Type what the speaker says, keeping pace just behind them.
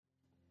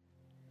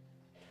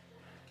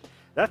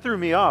That threw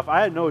me off.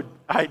 I had no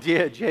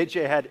idea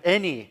JJ had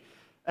any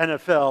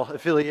NFL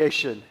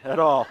affiliation at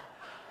all.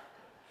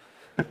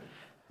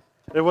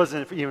 It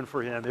wasn't even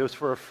for him. It was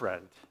for a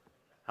friend.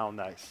 How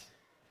nice.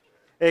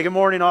 Hey, good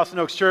morning, Austin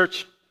Oaks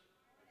Church.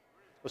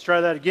 Let's try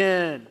that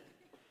again.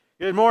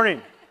 Good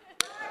morning.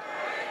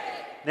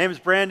 Name is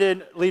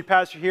Brandon, lead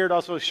pastor here at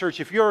Austin Oaks Church.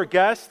 If you're a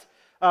guest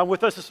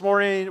with us this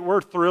morning, we're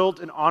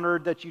thrilled and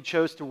honored that you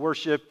chose to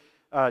worship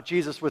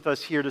Jesus with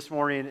us here this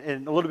morning,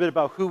 and a little bit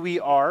about who we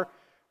are.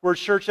 We're a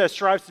church that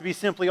strives to be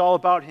simply all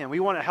about Him. We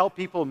want to help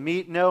people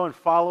meet, know, and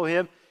follow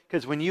Him,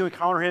 because when you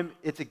encounter Him,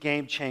 it's a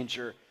game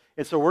changer.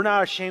 And so we're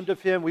not ashamed of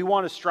Him. We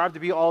want to strive to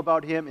be all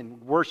about Him and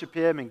worship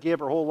Him and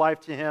give our whole life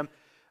to Him.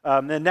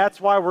 And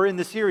that's why we're in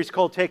the series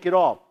called Take It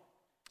All.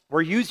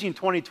 We're using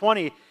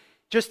 2020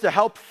 just to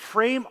help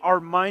frame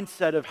our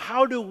mindset of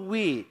how do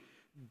we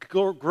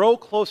grow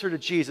closer to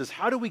Jesus?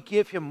 How do we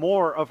give Him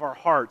more of our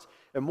hearts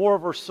and more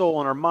of our soul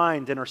and our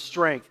mind and our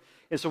strength?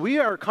 And so we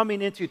are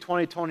coming into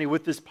 2020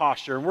 with this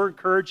posture, and we're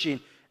encouraging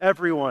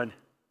everyone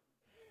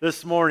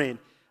this morning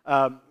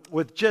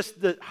with just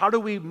how do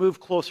we move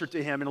closer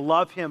to Him and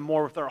love Him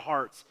more with our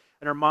hearts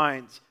and our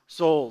minds,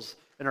 souls,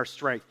 and our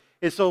strength.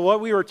 And so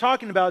what we were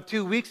talking about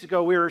 2 weeks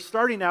ago, we were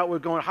starting out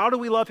with going, how do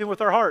we love Him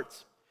with our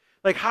hearts?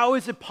 Like, how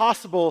is it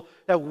possible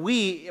that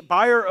we,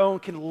 by our own,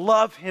 can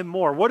love Him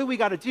more? What do we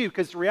got to do?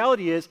 Because the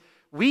reality is,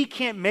 we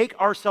can't make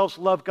ourselves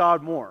love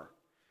God more.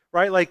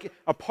 Right? Like,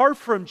 apart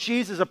from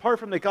Jesus, apart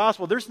from the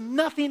gospel, there's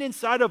nothing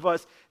inside of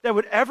us that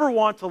would ever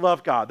want to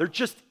love God. There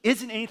just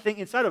isn't anything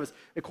inside of us,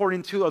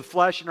 according to the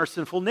flesh and our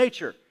sinful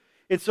nature.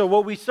 And so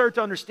what we start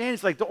to understand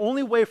is, like, the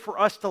only way for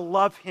us to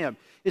love Him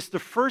is to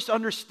first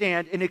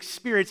understand and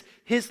experience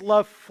His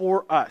love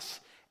for us.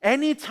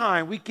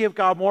 Anytime we give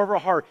God more of our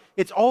heart,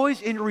 it's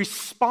always in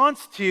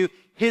response to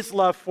His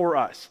love for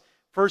us.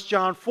 1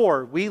 John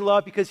 4, we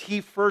love because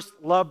He first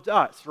loved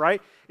us,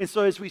 right? And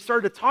so as we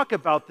started to talk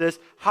about this,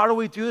 how do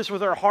we do this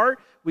with our heart?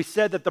 We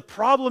said that the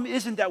problem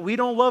isn't that we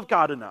don't love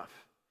God enough.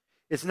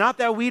 It's not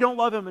that we don't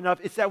love Him enough.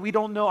 It's that we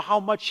don't know how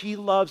much He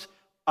loves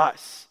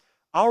us.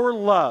 Our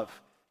love,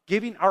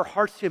 giving our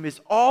hearts to Him, is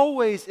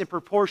always in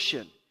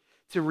proportion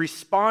to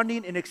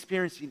responding and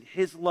experiencing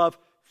His love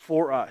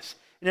for us.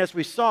 And as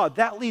we saw,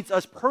 that leads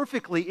us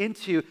perfectly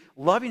into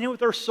loving Him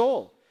with our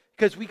soul.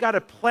 Because we got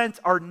to plant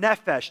our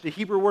nephesh, the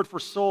Hebrew word for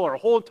soul, our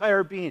whole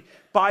entire being,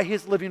 by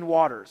His living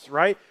waters,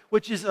 right?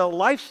 Which is a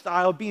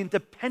lifestyle being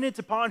dependent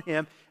upon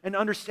Him and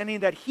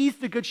understanding that He's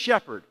the good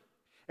shepherd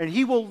and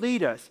He will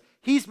lead us.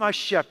 He's my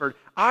shepherd.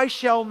 I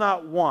shall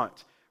not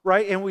want,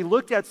 right? And we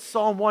looked at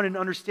Psalm 1 and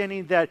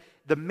understanding that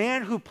the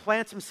man who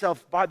plants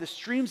himself by the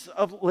streams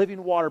of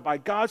living water, by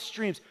God's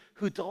streams,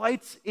 who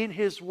delights in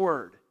His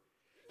word,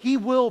 he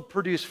will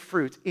produce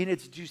fruit in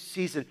its due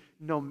season,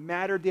 no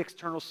matter the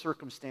external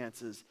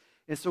circumstances.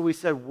 And so we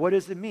said, what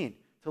does it mean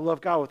to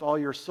love God with all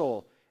your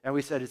soul? And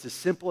we said, it's as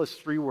simple as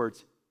 3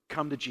 words: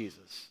 come to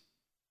Jesus.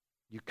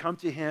 You come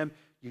to Him,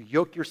 you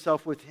yoke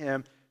yourself with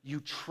Him,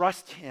 you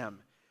trust Him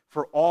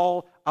for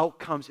all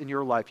outcomes in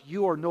your life.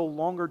 You are no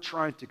longer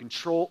trying to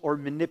control or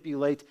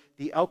manipulate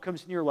the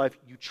outcomes in your life.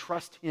 You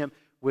trust Him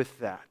with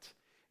that.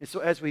 And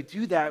so as we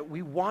do that,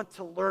 we want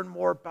to learn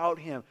more about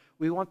Him.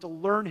 We want to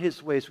learn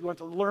His ways. We want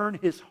to learn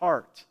His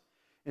heart.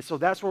 And so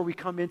that's where we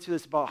come into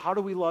this about how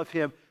do we love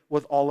Him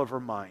with all of our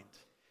mind.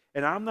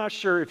 And I'm not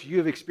sure if you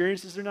have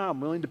experienced this or not. I'm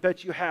willing to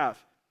bet you have.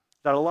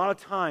 That a lot of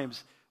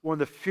times, one of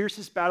the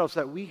fiercest battles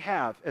that we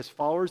have as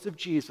followers of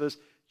Jesus,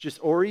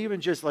 or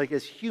even just like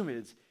as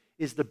humans,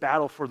 is the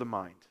battle for the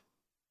mind.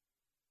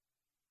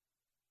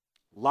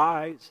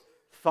 Lies,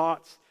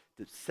 thoughts,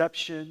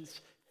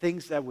 deceptions,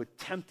 things that would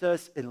tempt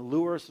us and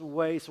lure us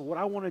away. So what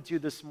I want to do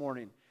this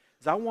morning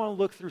is I want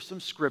to look through some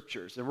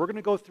scriptures. And we're going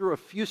to go through a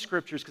few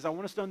scriptures because I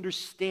want us to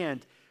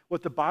understand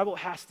what the Bible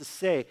has to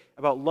say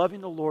about loving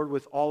the Lord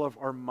with all of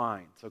our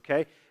minds,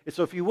 okay? And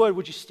so if you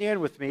would you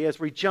stand with me as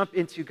we jump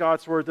into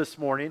God's Word this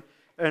morning?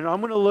 And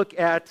I'm going to look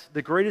at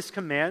the greatest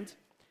command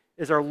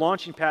as our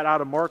launching pad out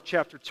of Mark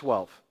chapter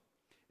 12.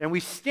 And we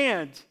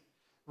stand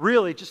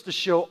really just to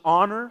show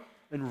honor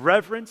and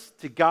reverence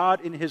to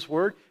God in His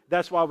Word.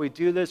 That's why we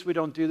do this. We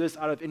don't do this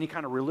out of any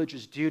kind of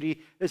religious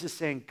duty. This is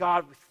saying,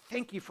 God, we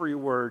thank You for Your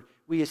Word.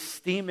 We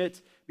esteem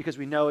it because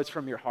we know it's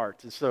from Your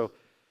heart. And so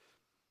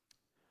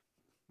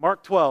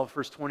Mark 12,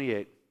 verse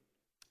 28.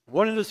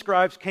 One of the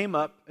scribes came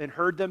up and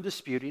heard them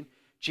disputing,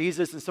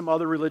 Jesus and some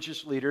other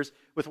religious leaders,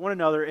 with one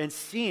another, and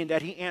seeing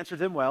that He answered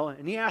them well,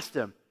 and He asked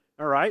him,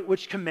 all right,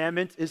 which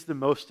commandment is the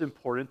most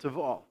important of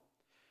all?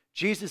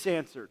 Jesus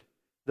answered,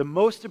 the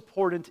most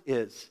important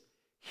is,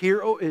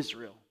 hear, O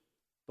Israel,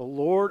 the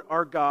Lord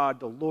our God,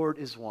 the Lord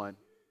is one.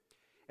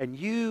 And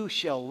you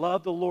shall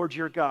love the Lord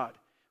your God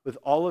with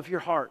all of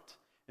your heart,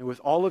 and with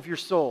all of your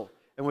soul,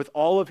 and with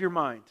all of your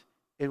mind,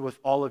 and with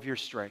all of your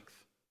strength.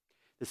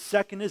 The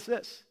second is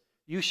this: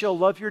 you shall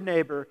love your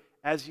neighbor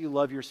as you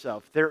love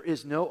yourself. There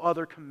is no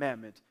other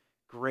commandment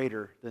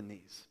greater than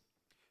these.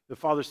 The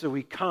Father, so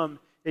we come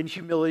in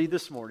humility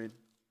this morning,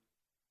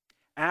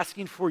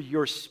 asking for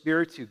Your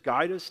Spirit to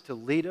guide us, to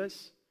lead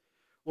us.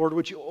 Lord,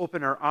 would you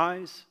open our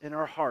eyes and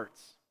our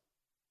hearts?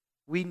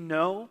 We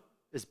know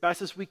as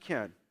best as we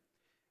can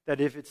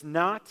that if it's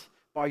not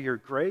by your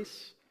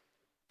grace,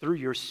 through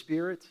your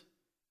Spirit,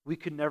 we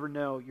could never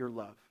know your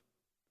love.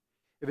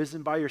 If it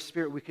isn't by your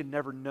Spirit, we could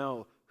never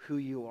know who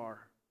you are,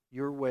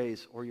 your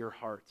ways, or your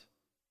heart.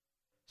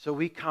 So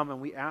we come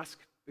and we ask,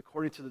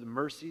 according to the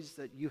mercies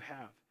that you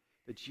have,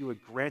 that you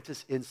would grant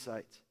us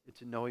insight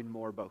into knowing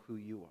more about who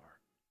you are.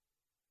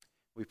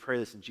 We pray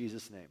this in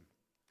Jesus' name.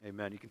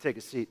 Amen. You can take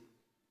a seat.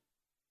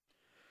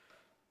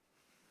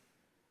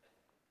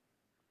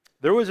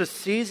 There was a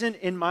season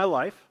in my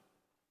life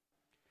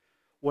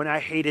when I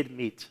hated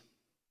meat.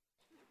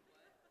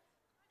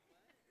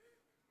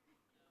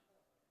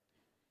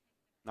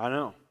 I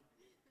know.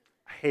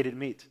 I hated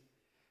meat.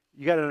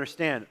 You got to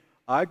understand,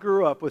 I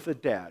grew up with a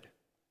dad.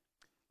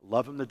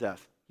 Love him to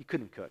death. He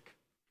couldn't cook.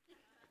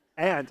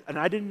 And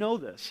I didn't know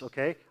this,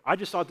 okay? I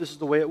just thought this is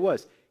the way it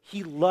was.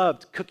 He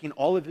loved cooking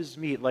all of his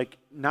meat, like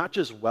not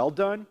just well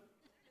done,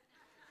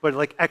 but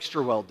like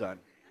extra well done,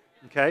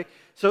 okay?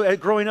 So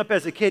growing up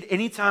as a kid,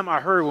 anytime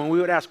I heard when we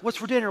would ask, what's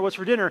for dinner, what's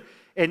for dinner?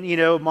 And, you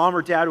know, mom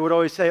or dad would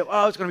always say,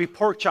 oh, it's going to be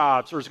pork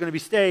chops, or it's going to be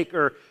steak,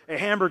 or a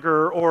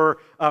hamburger, or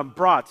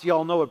brats. You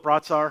all know what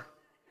brats are,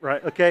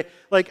 right? Okay?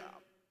 Like,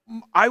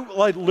 I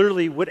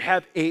literally would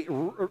have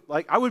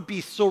I would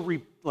be so,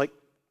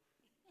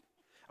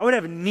 I would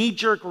have a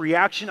knee-jerk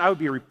reaction. I would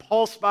be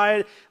repulsed by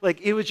it.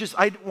 Like, it was just,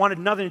 I wanted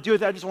nothing to do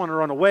with it. I just wanted to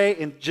run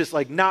away and just,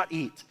 like, not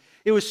eat.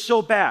 It was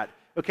so bad,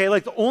 okay?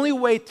 Like, the only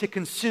way to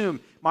consume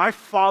my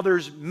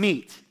father's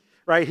meat,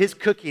 right, his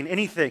cooking,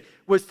 anything,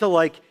 was to,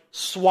 like,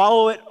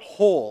 swallow it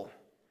whole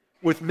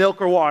with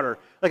milk or water.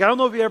 Like, I don't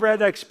know if you ever had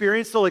that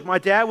experience. So, like, my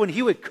dad, when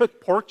he would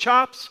cook pork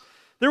chops,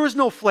 there was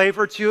no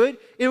flavor to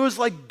it. It was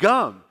like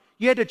gum.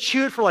 You had to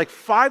chew it for like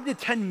 5 to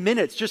 10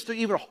 minutes just to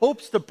even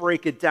hopes to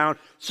break it down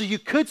so you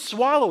could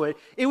swallow it.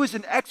 It was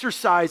an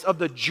exercise of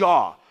the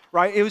jaw,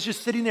 right? It was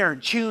just sitting there and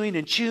chewing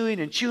and chewing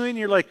and chewing. And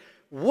you're like,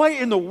 what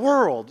in the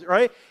world,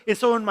 right? And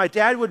so when my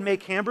dad would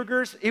make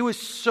hamburgers, it was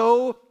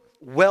so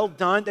well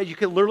done that you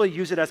could literally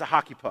use it as a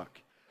hockey puck.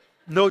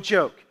 No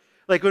joke.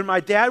 Like when my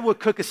dad would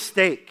cook a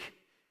steak,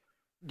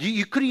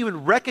 you couldn't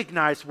even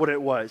recognize what it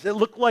was. It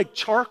looked like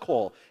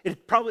charcoal. It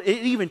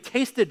even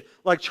tasted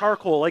like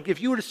charcoal. Like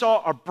if you would have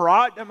saw a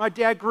brat that my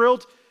dad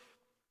grilled,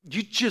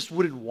 you just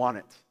wouldn't want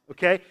it,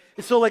 okay?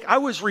 And so like I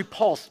was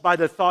repulsed by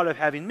the thought of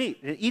having meat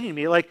and eating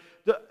meat. Like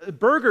the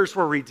burgers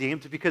were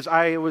redeemed because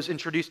I was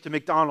introduced to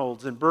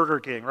McDonald's and Burger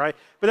King, right?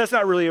 But that's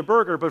not really a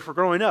burger, but for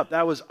growing up,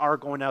 that was our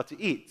going out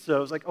to eat. So I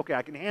was like, okay,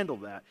 I can handle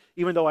that,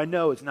 even though I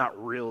know it's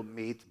not real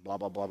meat, blah,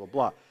 blah, blah, blah,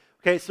 blah.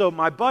 Okay, so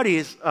my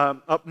buddies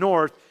up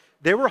north,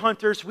 they were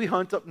hunters. We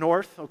hunt up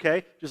north,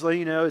 okay? Just letting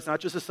you know, it's not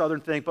just a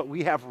southern thing, but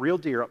we have real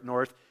deer up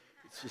north.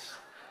 It's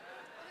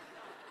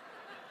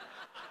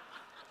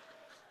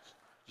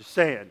just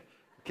saying,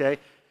 okay?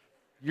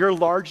 Your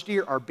large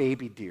deer are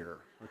baby deer,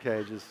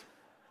 okay?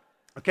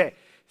 Okay.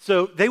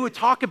 So they would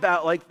talk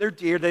about like their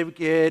deer they would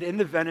get and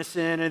the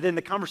venison, and then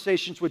the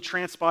conversations would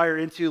transpire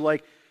into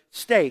like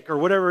steak or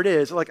whatever it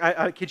is. Like,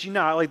 I kid you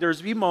not, like there's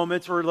be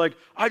moments where like,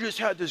 I just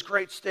had this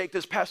great steak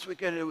this past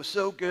weekend and it was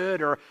so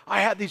good, or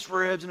I had these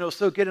ribs and it was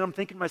so good, and I'm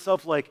thinking to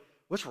myself like,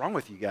 what's wrong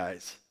with you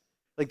guys?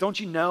 Like, don't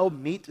you know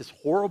meat is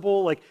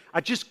horrible? Like,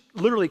 I just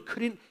literally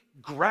couldn't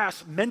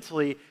grasp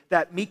mentally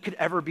that meat could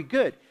ever be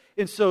good.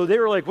 And so they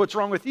were like, what's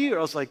wrong with you?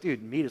 I was like,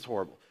 dude, meat is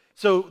horrible.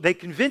 So they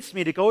convinced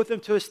me to go with them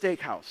to a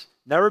steakhouse.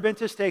 Never been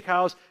to a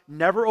steakhouse,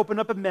 never opened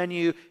up a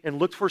menu and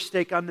looked for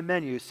steak on the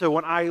menu. So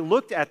when I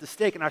looked at the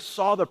steak and I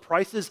saw the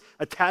prices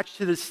attached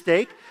to the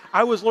steak,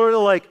 I was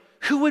literally like,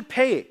 who would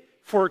pay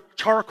for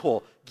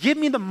charcoal? Give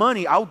me the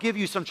money, I'll give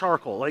you some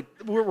charcoal. Like,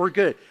 we're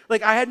good.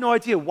 Like, I had no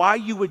idea why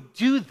you would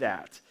do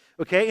that,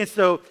 okay? And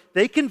so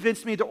they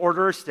convinced me to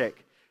order a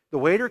steak. The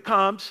waiter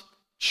comes,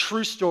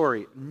 true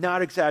story,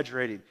 not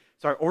exaggerating.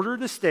 So I ordered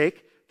the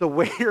steak. The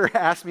waiter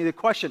asked me the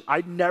question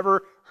I'd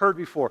never heard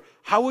before.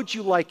 How would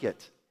you like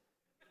it?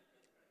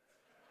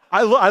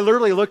 I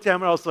literally looked at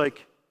him and I was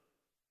like,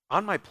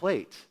 on my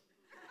plate.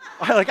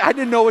 I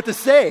didn't know what to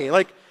say,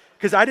 like,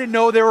 because I didn't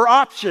know there were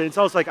options.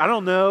 I was like, I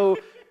don't know,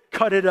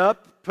 cut it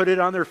up, put it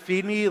on there,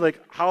 feed me. Like,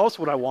 how else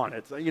would I want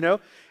it, you know?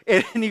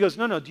 And he goes,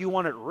 no, do you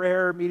want it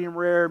rare, medium,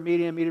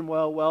 medium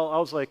well? I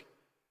was like,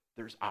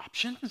 there's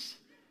options?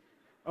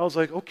 I was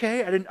like,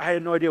 okay, I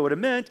had no idea what it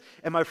meant.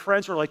 And my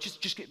friends were like,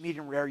 just get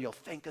medium rare, you'll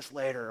thank us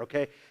later,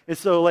 okay? And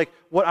so like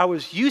what I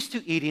was used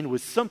to eating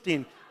was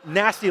something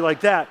nasty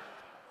like that.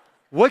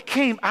 What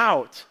came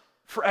out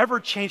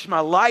forever changed my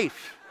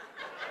life.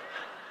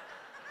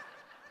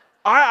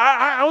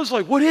 I was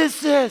like, what is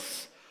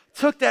this?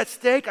 Took that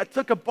steak, I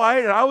took a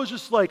bite, and I was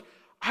just like,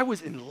 I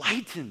was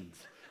enlightened.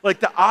 Like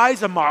the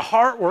eyes of my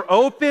heart were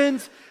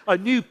opened, a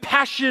new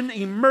passion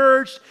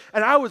emerged,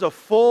 and I was a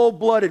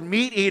full-blooded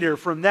meat eater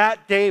from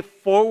that day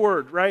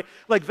forward, right?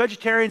 Like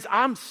vegetarians,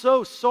 I'm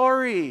so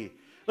sorry.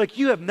 Like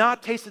you have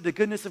not tasted the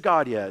goodness of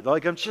God yet.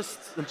 Like I'm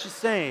just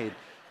saying.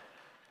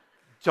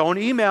 Don't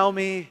email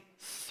me.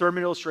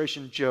 Sermon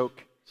illustration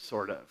joke,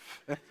 sort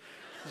of.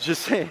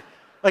 Just saying.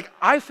 Like,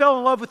 I fell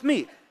in love with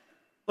meat.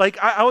 Like,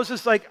 I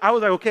was like,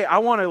 okay, I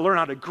want to learn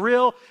how to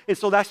grill. And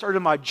so that started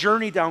my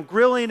journey down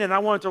grilling. And I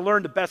wanted to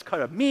learn the best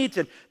cut of meat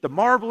and the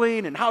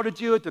marbling and how to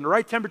do it and the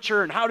right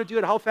temperature and how to do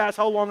it, how fast,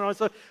 how long, and all that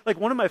stuff. Like,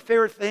 one of my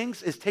favorite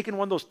things is taking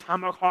one of those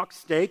tomahawk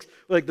steaks,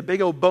 like the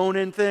big old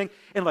bone-in thing,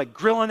 and like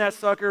grilling that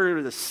sucker,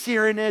 or the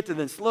searing it, and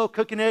then slow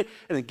cooking it,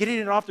 and then getting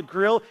it off the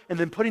grill, and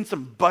then putting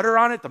some butter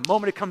on it the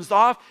moment it comes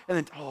off, and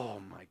then, oh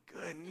my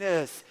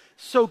goodness,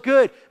 so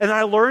good. And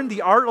I learned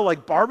the art of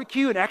like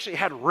barbecue and actually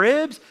had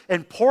ribs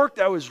and pork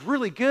that was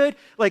really good.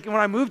 Like when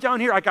I moved down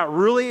here, I got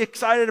really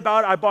excited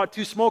about it. I bought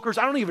 2 smokers.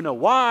 I don't even know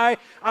why.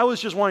 I was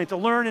just wanting to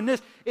learn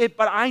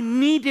but I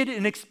needed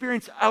an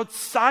experience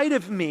outside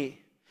of me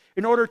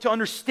in order to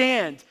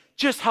understand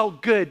just how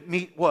good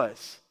meat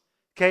was.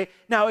 Okay?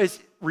 Now, as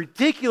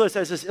ridiculous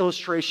as this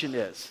illustration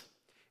is,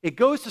 it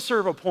goes to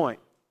serve a point.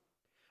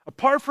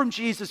 Apart from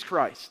Jesus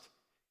Christ,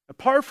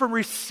 apart from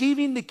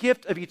receiving the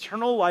gift of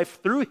eternal life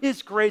through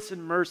his grace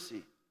and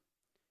mercy,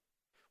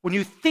 when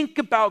you think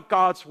about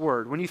God's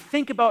word, when you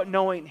think about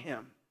knowing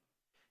him,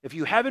 if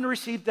you haven't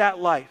received that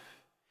life,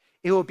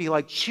 it will be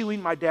like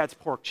chewing my dad's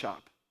pork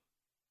chop.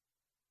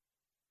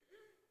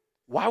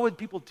 Why would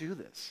people do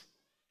this?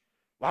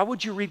 Why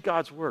would you read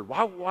God's word?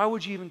 Why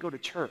would you even go to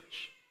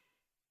church?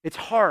 It's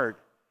hard.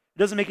 It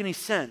doesn't make any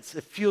sense.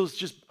 It feels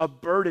just a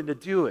burden to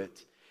do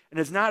it. And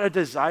it's not a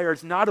desire,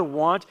 it's not a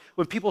want.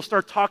 When people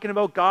start talking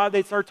about God,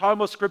 they start talking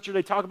about Scripture,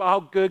 they talk about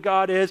how good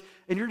God is,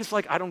 and you're just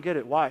like, I don't get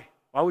it. Why?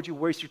 Why would you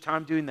waste your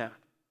time doing that?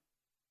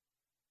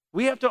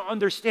 We have to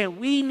understand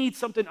we need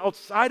something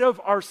outside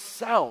of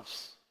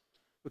ourselves,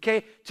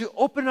 okay, to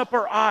open up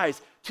our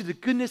eyes to the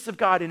goodness of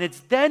God. And it's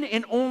then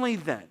and only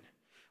then,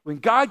 when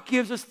God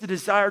gives us the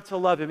desire to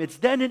love him, it's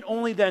then and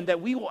only then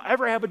that we will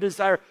ever have a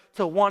desire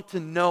to want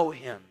to know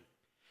him.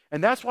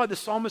 And that's why the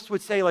psalmist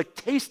would say, like,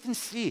 taste and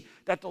see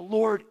that the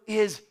Lord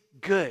is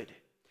good.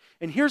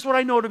 And here's what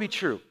I know to be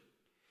true.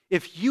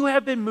 If you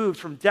have been moved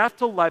from death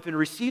to life and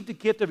received the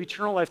gift of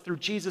eternal life through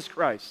Jesus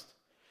Christ,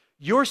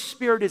 your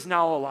spirit is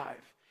now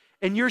alive.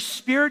 And your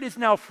spirit is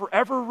now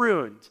forever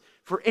ruined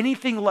for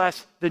anything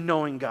less than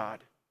knowing God.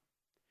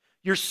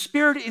 Your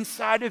spirit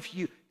inside of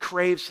you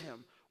craves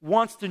him,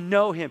 wants to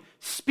know him,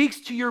 speaks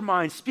to your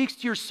mind, speaks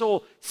to your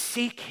soul.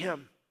 Seek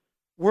him,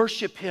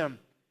 worship him,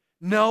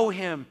 know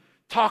him,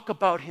 talk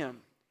about him.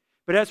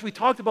 But as we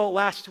talked about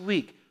last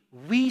week,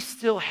 we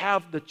still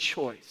have the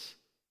choice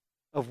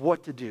of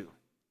what to do.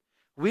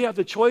 We have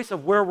the choice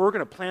of where we're going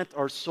to plant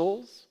our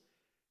souls,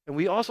 and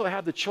we also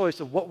have the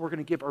choice of what we're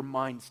going to give our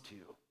minds to.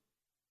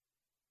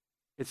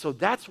 And so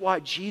that's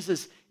why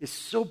Jesus is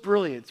so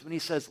brilliant when he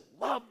says,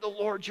 love the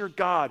Lord your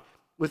God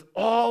with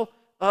all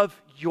of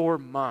your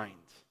mind.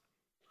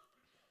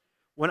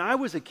 When I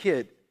was a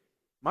kid,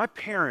 my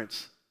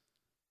parents,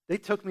 they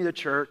took me to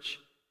church.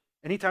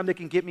 Anytime they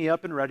can get me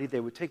up and ready,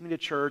 they would take me to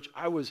church.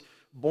 I was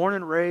born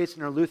and raised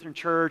in a Lutheran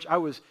church. I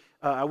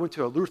went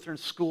to a Lutheran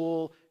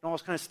school and all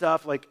this kind of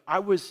stuff. Like, I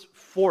was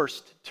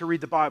forced to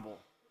read the Bible,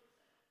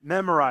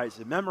 memorize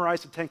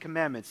the 10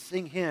 Commandments,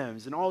 sing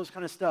hymns, and all this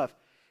kind of stuff.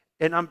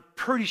 And I'm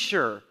pretty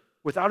sure,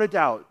 without a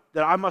doubt,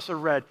 that I must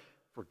have read,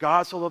 for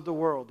God so loved the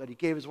world that he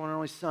gave his one and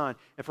only son.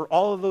 And for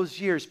all of those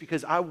years,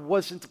 because I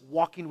wasn't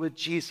walking with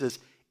Jesus,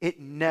 it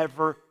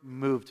never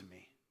moved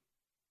me.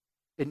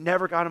 It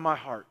never got in my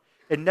heart.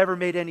 It never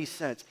made any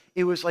sense.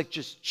 It was like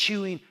just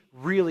chewing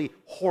really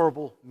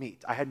horrible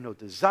meat. I had no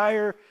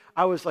desire.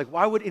 I was like,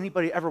 why would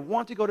anybody ever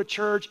want to go to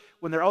church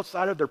when they're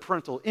outside of their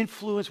parental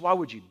influence? Why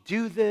would you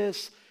do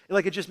this?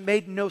 Like, it just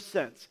made no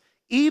sense.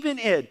 Even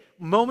in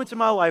moments in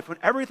my life when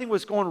everything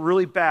was going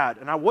really bad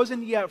and I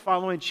wasn't yet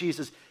following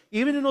Jesus,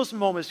 even in those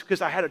moments,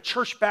 because I had a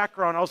church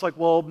background, I was like,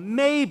 well,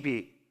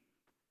 maybe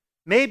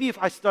if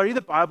I study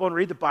the Bible and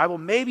read the Bible,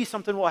 maybe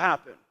something will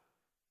happen.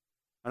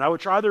 And I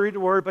would try to read the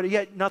word, but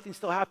yet nothing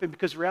still happened,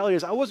 because the reality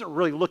is I wasn't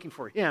really looking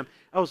for him.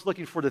 I was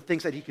looking for the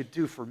things that he could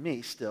do for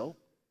me still.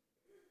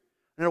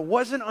 And it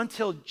wasn't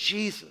until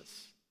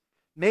Jesus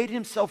made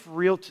himself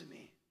real to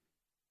me,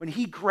 when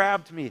he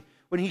grabbed me,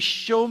 when he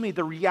showed me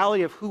the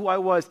reality of who I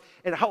was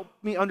and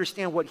helped me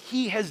understand what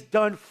he has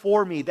done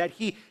for me, that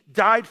he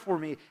died for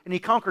me and he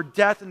conquered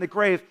death and the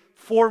grave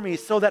for me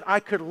so that I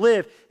could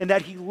live, and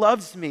that he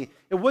loves me.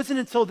 It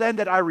wasn't until then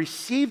that I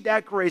received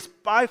that grace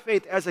by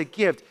faith as a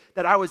gift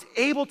that I was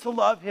able to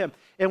love him.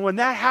 And when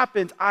that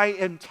happened, I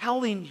am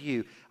telling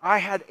you, I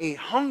had a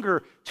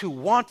hunger to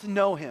want to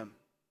know him.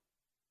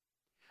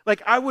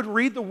 Like, I would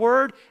read the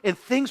word and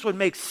things would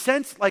make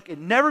sense like it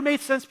never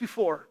made sense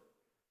before.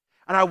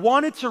 And I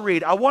wanted to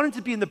read. I wanted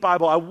to be in the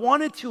Bible. I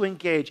wanted to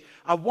engage.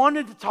 I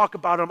wanted to talk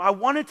about him. I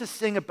wanted to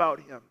sing about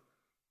him.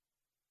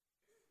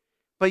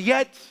 But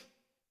yet,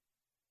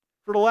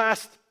 for the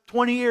last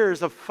 20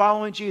 years of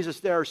following Jesus,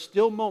 there are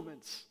still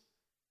moments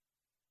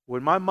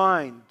when my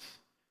mind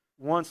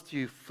wants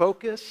to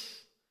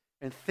focus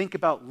and think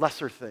about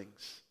lesser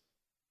things.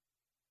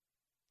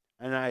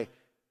 And I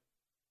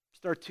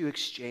start to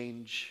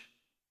exchange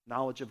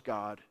knowledge of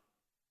God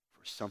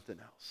for something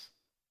else.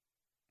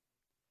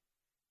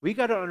 We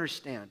got to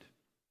understand,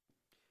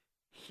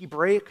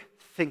 Hebraic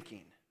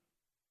thinking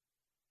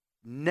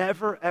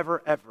never,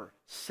 ever, ever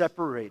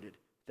separated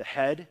the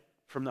head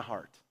from the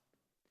heart.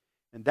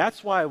 And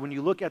that's why when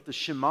you look at the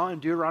Shema in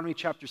Deuteronomy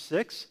chapter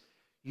 6,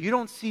 you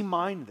don't see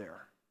mind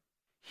there.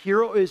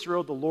 Hear, O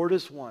Israel, the Lord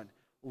is one.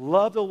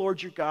 Love the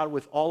Lord your God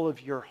with all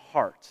of your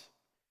heart,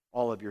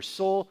 all of your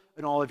soul,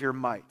 and all of your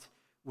might.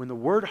 When the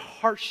word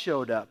heart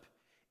showed up,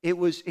 it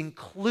was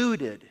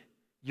included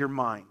your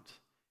mind.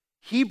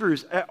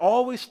 Hebrews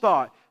always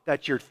thought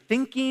that your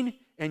thinking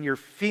and your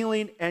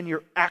feeling and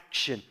your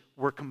action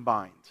were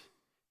combined.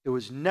 It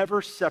was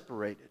never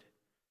separated.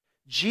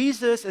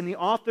 Jesus and the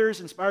authors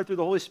inspired through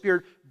the Holy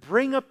Spirit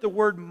bring up the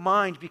word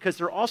mind because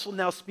they're also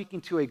now speaking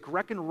to a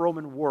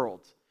Greco-Roman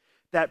world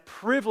that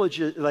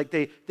privileges, like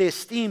they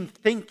esteem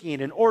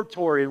thinking and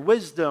oratory and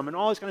wisdom and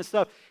all this kind of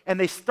stuff. And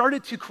they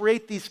started to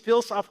create these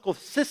philosophical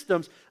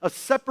systems of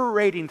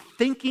separating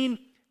thinking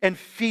and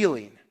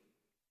feeling.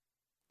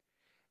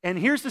 And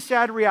here's the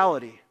sad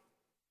reality.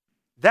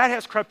 That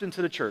has crept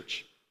into the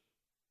church.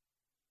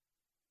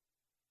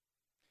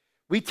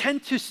 We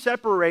tend to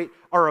separate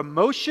our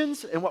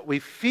emotions and what we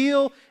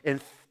feel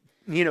and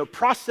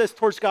process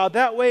towards God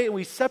that way, and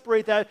we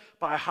separate that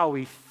by how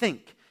we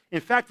think. In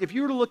fact, if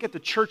you were to look at the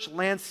church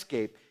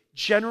landscape,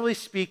 generally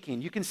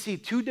speaking, you can see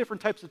two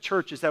different types of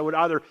churches that would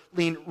either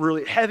lean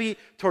really heavy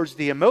towards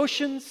the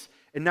emotions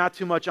and not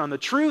too much on the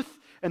truth,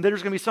 and then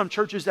there's going to be some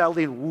churches that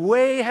lean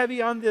way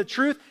heavy on the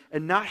truth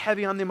and not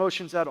heavy on the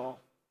emotions at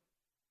all.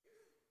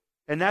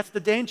 And that's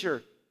the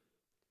danger.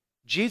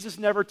 Jesus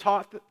never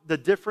taught the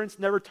difference,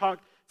 never taught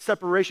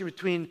separation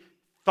between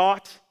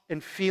thought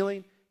and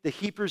feeling. The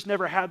Hebrews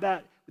never had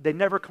that. They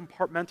never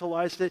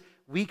compartmentalized it.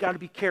 We got to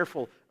be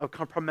careful of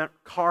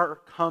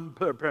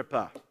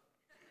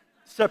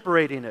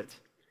separating it.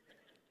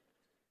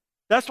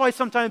 That's why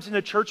sometimes in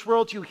the church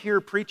world you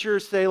hear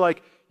preachers say,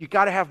 like, you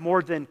got to have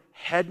more than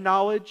head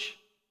knowledge.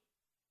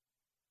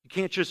 You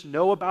can't just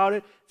know about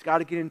it. It's got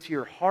to get into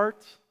your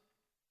heart,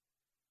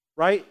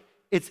 right?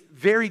 It's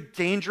very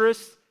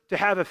dangerous to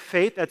have a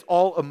faith that's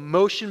all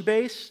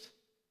emotion-based,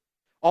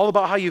 all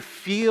about how you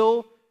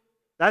feel.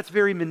 That's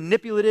very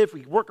manipulative.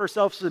 We work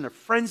ourselves in a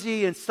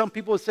frenzy, and some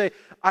people would say,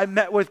 I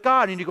met with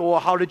God. And you go, well,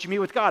 how did you meet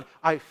with God?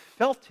 I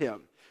felt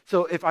him.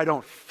 So if I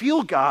don't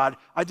feel God,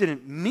 I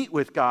didn't meet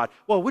with God.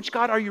 Well, which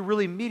God are you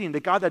really meeting? The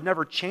God that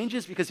never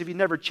changes? Because if he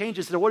never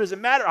changes, then what does it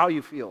matter how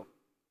you feel?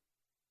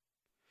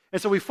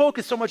 And so we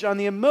focus so much on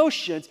the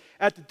emotions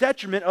at the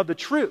detriment of the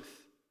truth.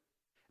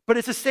 But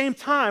at the same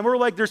time, we're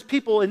like, there's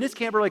people in this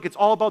camp who are like, it's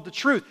all about the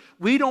truth.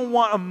 We don't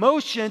want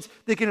emotions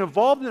that get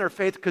involved in our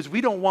faith because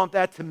we don't want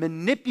that to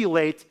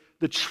manipulate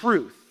the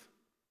truth.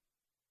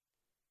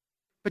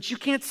 But you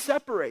can't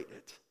separate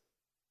it.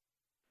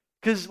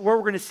 Because what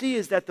we're going to see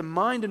is that the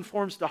mind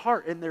informs the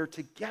heart, and they're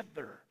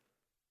together.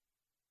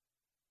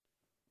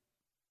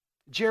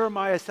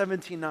 Jeremiah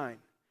 17:9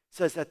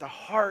 says that the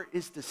heart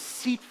is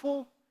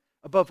deceitful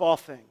above all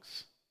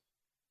things.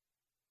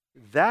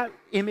 That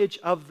image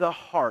of the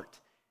heart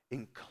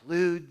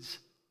includes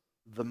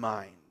the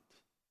mind.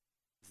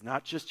 It's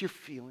not just your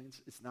feelings.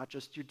 It's not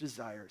just your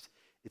desires.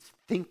 It's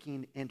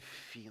thinking and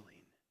feeling.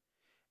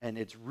 And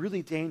it's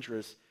really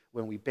dangerous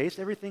when we base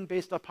everything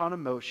based upon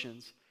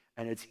emotions,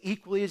 and it's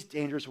equally as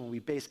dangerous when we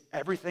base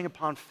everything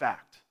upon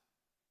fact.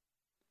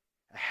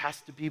 It has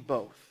to be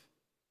both.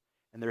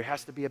 And there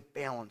has to be a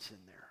balance in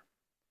there.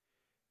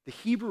 The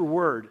Hebrew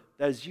word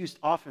that is used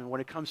often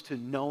when it comes to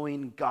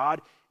knowing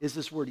God is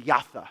this word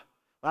yatha.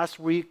 Last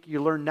week,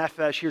 you learned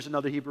nephesh. Here's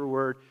another Hebrew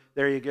word.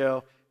 There you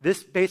go.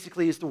 This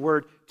basically is the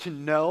word to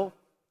know,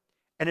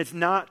 and it's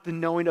not the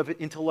knowing of an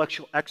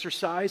intellectual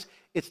exercise.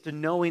 It's the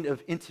knowing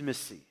of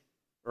intimacy,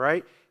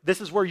 right?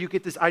 This is where you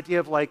get this idea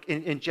of, like,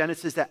 in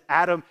Genesis, that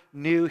Adam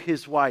knew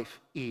his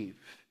wife, Eve,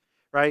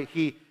 right?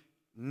 He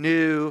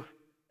knew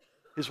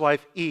his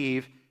wife,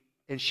 Eve,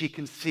 and she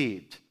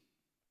conceived.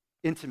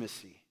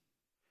 Intimacy.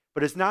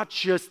 But it's not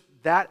just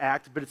that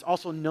act, but it's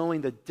also knowing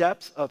the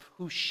depths of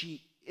who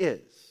she is.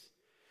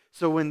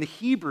 So when the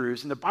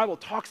Hebrews and the Bible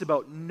talks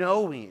about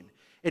knowing,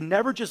 it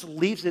never just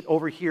leaves it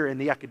over here in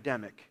the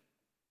academic.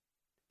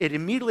 It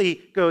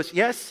immediately goes,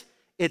 yes,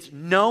 it's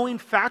knowing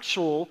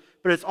factual,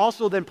 but it's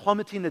also then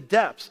plummeting the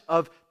depths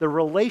of the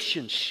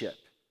relationship,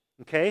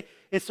 okay?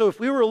 And so if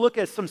we were to look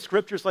at some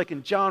scriptures like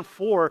in John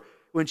 4,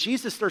 when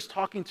Jesus starts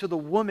talking to the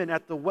woman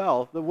at the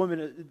well,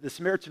 the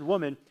Samaritan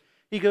woman,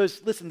 he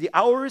goes, listen, the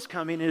hour is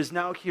coming and is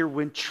now here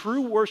when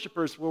true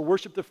worshipers will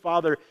worship the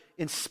Father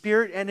in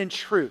spirit and in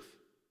truth.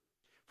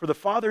 For the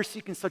Father is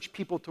seeking such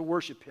people to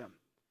worship him.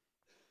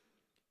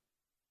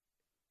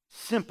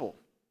 Simple.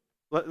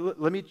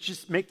 Let me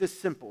just make this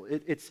simple.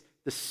 It's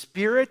the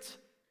spirit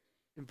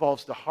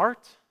involves the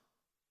heart.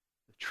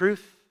 The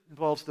truth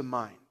involves the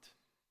mind.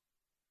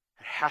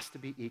 It has to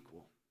be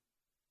equal.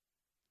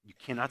 You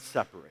cannot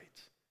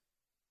separate.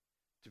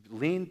 To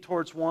lean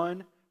towards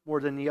one more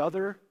than the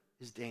other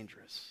is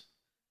dangerous.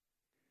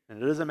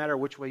 And it doesn't matter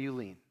which way you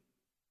lean.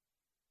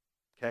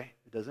 Okay?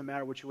 It doesn't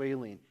matter which way you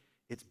lean.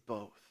 It's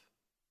both.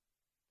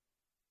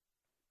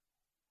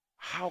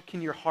 How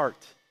can your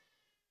heart,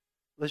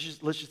 let's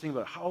just think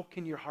about it. How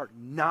can your heart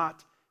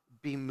not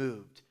be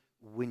moved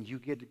when you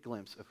get a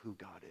glimpse of who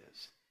God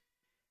is?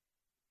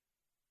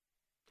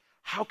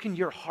 How can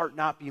your heart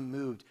not be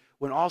moved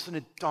when all of a sudden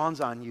it dawns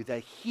on you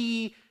that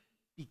he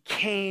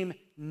became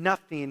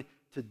nothing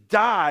to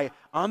die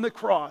on the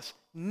cross,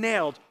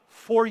 nailed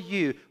for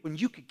you, when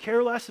you could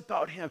care less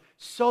about him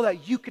so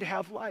that you could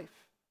have life?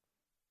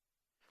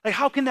 Like,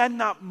 how can that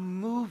not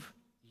move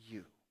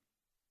you?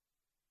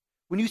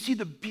 When you see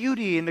the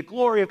beauty and the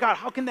glory of God,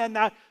 how can that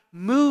not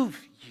move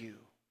you?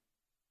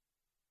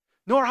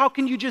 Nor how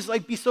can you just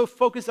be so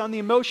focused on the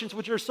emotions,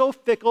 which are so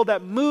fickle,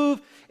 that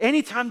move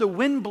anytime the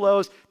wind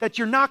blows, that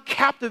you're not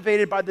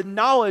captivated by the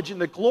knowledge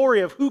and the glory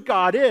of who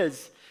God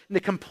is, and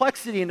the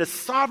complexity and the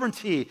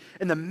sovereignty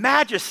and the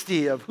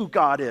majesty of who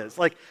God is.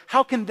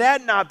 How can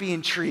that not be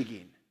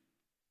intriguing?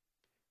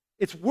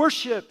 It's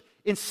worship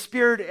in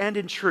spirit and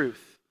in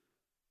truth.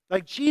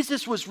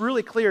 Jesus was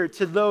really clear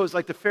to those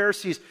like the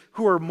Pharisees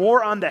who are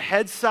more on the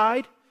head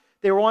side.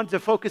 They wanted to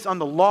focus on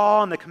the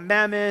law and the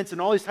commandments and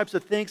all these types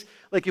of things.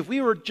 If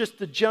we were just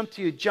to jump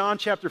to John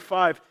chapter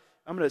 5,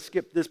 I'm going to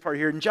skip this part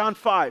here. In John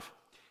 5,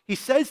 he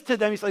says to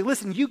them, he's like,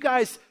 listen, you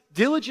guys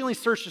diligently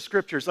search the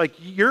scriptures.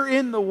 You're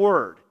in the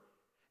word.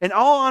 And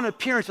all on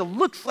appearance, it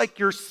looks like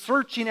you're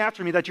searching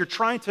after me, that you're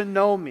trying to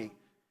know me.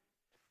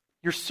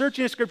 You're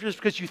searching the scriptures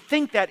because you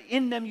think that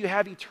in them you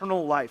have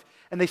eternal life.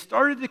 And they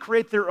started to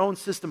create their own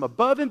system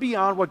above and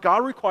beyond what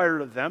God required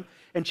of them.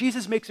 And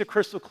Jesus makes it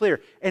crystal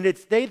clear. And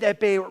it's they that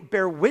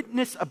bear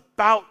witness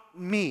about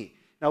me.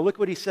 Now look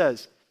what he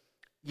says.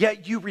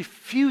 Yet you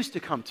refuse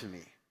to come to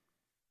me.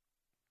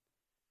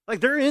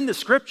 They're in the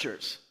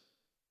scriptures.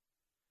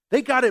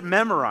 They got it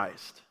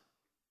memorized.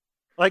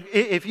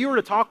 If you were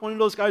to talk to one of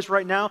those guys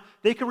right now,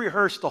 they could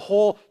rehearse the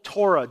whole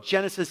Torah,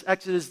 Genesis,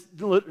 Exodus,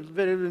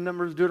 Leviticus,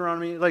 Numbers,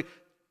 Deuteronomy.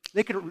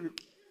 They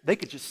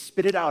could just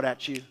spit it out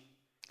at you.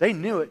 They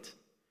knew it.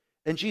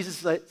 And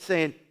Jesus is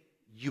saying,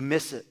 you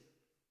miss it.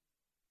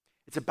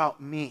 It's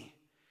about me.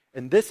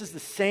 And this is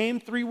the same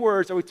three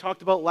words that we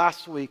talked about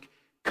last week.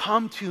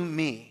 Come to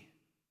me.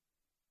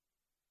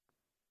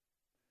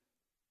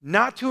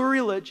 Not to a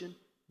religion,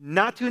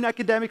 not to an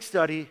academic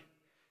study.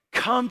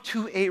 Come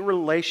to a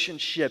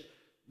relationship.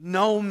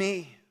 Know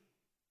me.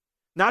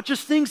 Not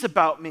just things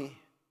about me,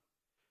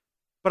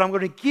 but I'm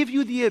going to give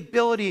you the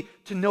ability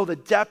to know the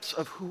depths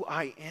of who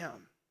I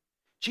am.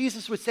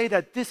 Jesus would say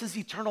that this is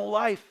eternal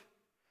life,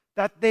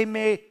 that they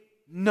may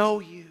know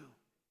you.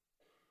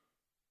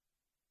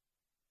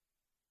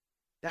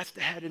 That's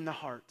the head and the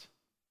heart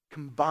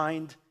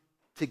combined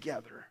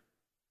together.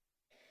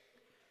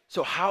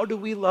 So how do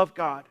we love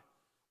God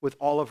with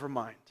all of our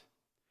mind?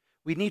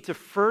 We need to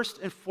first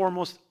and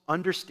foremost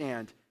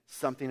understand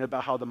something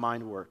about how the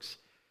mind works.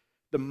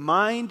 The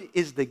mind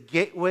is the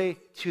gateway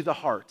to the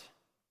heart.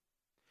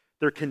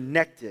 They're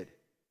connected.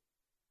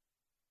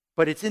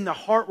 But it's in the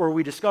heart where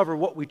we discover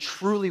what we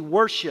truly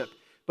worship.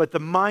 But the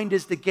mind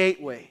is the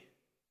gateway.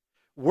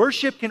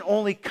 Worship can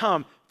only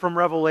come from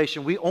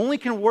revelation. We only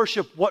can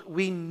worship what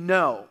we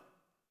know.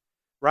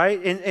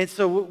 Right? And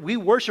so we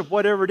worship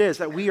whatever it is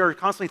that we are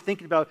constantly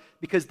thinking about,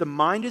 because the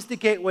mind is the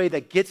gateway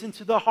that gets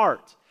into the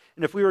heart.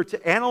 And if we were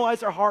to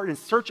analyze our heart and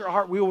search our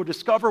heart, we will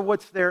discover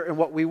what's there and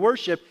what we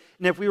worship.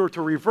 And if we were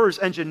to reverse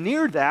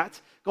engineer that,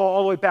 go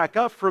all the way back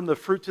up from the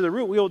fruit to the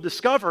root, we will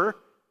discover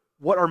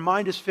what our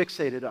mind is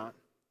fixated on.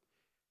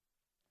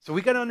 So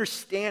we got to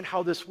understand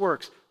how this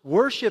works.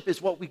 Worship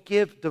is what we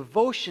give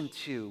devotion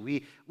to.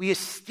 We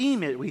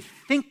esteem it. We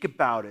think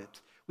about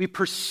it. We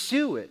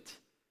pursue it.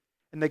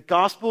 And the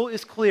gospel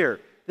is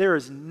clear. There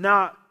is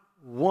not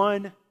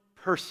one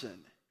person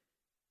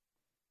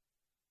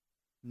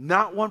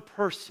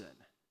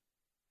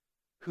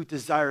who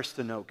desires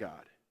to know God.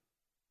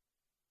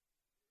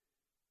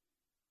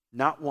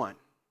 Not one.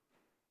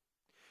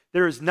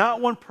 There is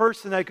not one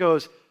person that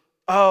goes,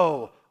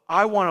 oh,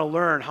 I want to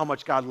learn how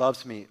much God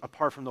loves me,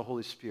 apart from the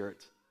Holy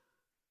Spirit.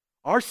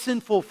 Our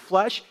sinful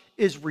flesh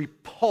is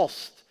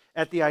repulsed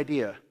at the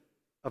idea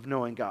of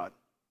knowing God.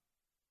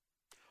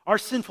 Our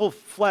sinful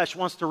flesh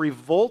wants to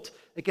revolt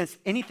against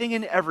anything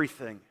and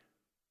everything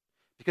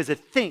because it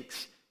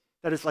thinks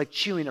that it's like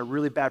chewing a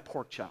really bad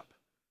pork chop.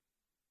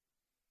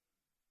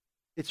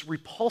 It's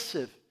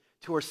repulsive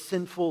to our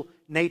sinful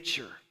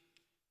nature.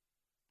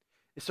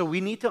 So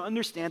we need to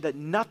understand that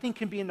nothing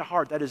can be in the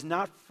heart that is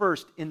not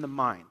first in the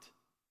mind.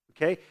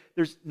 Okay?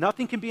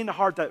 Nothing can be in the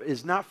heart that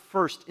is not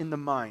first in the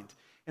mind.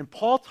 And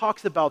Paul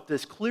talks about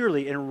this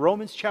clearly in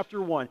Romans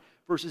chapter 1,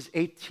 verses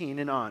 18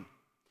 and on.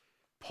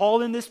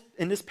 Paul, in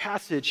this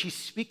passage, he's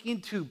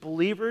speaking to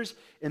believers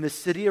in the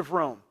city of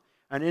Rome.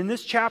 And in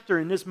this chapter,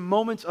 in this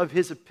moment of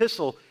his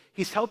epistle,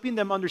 he's helping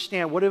them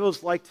understand what it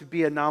was like to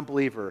be a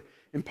non-believer.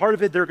 And part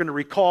of it, they're going to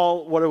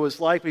recall what it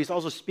was like, but he's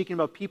also speaking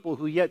about people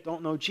who yet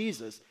don't know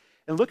Jesus.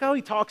 And look how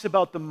he talks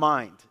about the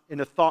mind in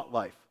the thought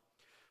life.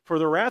 For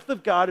the wrath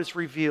of God is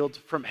revealed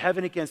from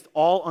heaven against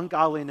all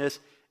ungodliness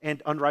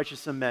and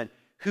unrighteousness of men,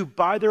 who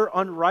by their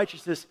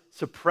unrighteousness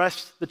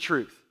suppress the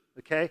truth.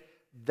 Okay?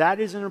 That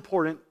is an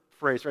important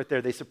phrase right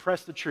there. They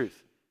suppress the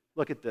truth.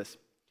 Look at this.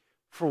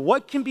 For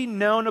what can be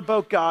known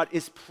about God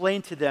is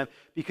plain to them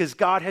because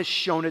God has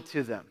shown it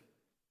to them.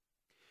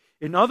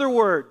 In other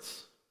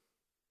words,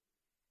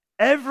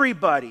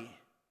 everybody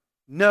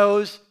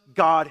knows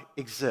God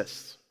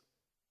exists.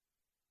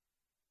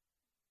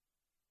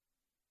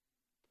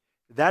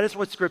 That is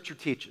what Scripture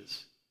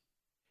teaches.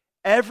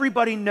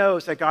 Everybody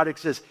knows that God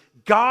exists.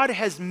 God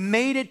has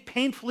made it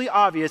painfully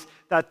obvious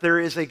that there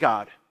is a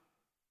God.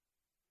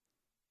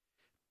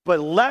 But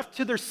left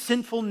to their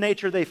sinful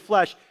nature, they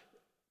flesh,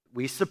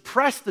 we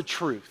suppress the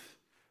truth.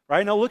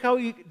 Right? Now look how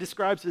he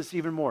describes this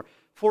even more.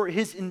 For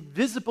his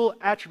invisible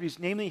attributes,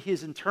 namely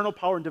his internal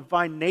power and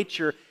divine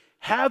nature,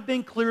 have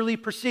been clearly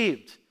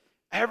perceived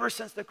ever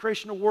since the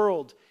creation of the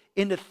world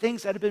in the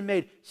things that have been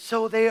made,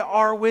 so they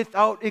are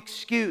without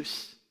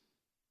excuse.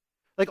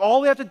 Like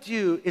all we have to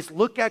do is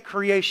look at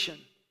creation.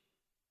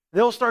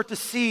 They'll start to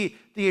see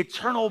the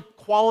eternal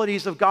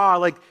qualities of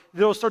God. Like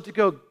they'll start to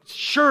go,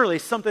 surely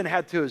something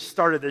had to have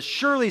started this.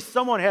 Surely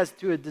someone has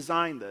to have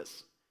designed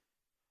this.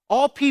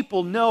 All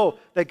people know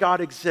that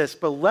God exists,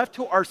 but left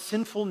to our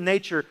sinful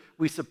nature,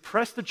 we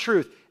suppress the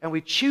truth and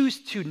we choose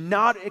to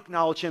not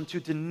acknowledge him, to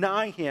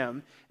deny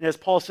him. And as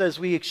Paul says,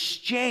 we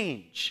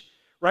exchange,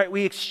 right?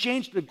 We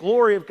exchange the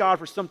glory of God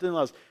for something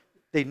else.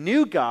 They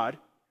knew God,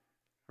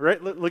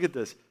 right? Look at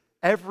this.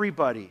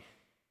 Everybody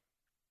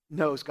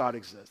knows God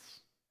exists.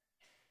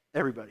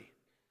 Everybody.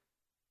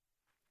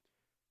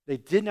 They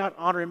did not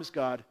honor him as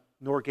God,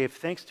 nor gave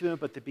thanks to him,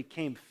 but they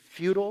became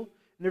futile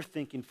in their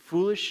thinking.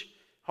 Foolish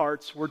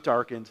hearts were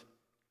darkened.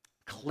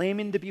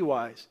 Claiming to be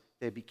wise,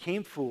 they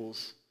became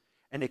fools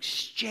and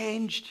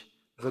exchanged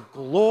the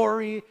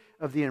glory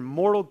of the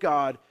immortal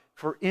God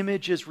for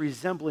images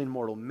resembling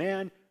mortal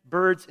man,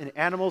 birds, and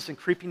animals and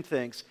creeping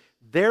things.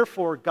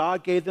 Therefore,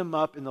 God gave them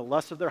up in the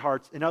lust of their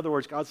hearts. In other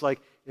words, God's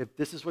like, if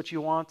this is what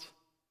you want,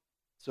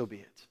 so be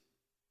it.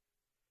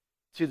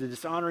 To the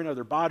dishonoring of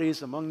their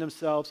bodies among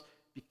themselves,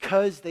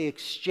 because they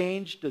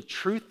exchanged the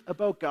truth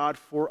about God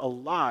for a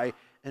lie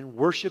and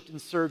worshiped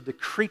and served the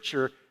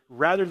creature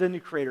rather than the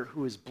Creator,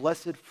 who is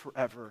blessed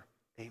forever.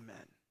 Amen.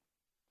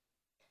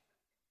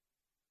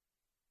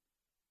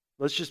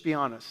 Let's just be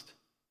honest.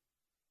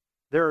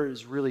 There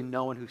is really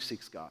no one who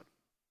seeks God.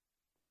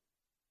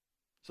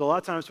 So a lot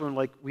of times when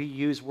we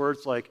use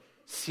words like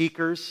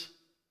seekers,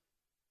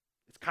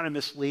 it's kind of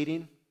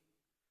misleading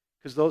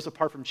because those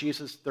apart from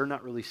Jesus, they're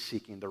not really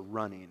seeking, they're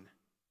running.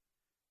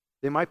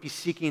 They might be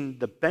seeking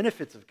the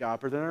benefits of God,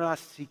 but they're not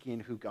seeking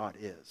who God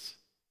is.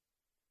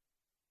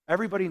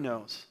 Everybody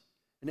knows,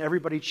 and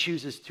everybody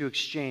chooses to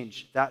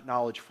exchange that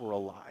knowledge for a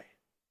lie,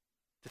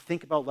 to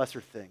think about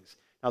lesser things.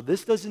 Now,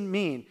 this doesn't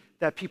mean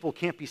that people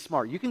can't be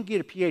smart. You can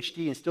get a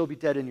PhD and still be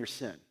dead in your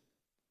sin.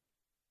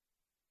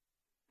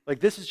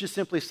 This is just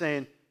simply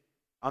saying,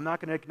 I'm not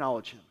going to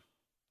acknowledge him.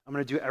 I'm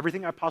going to do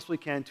everything I possibly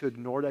can to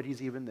ignore that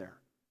he's even there.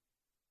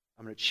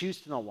 I'm going to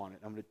choose to not want it.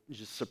 I'm going to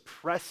just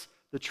suppress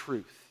the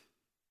truth.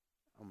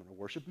 I'm going to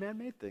worship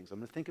man-made things. I'm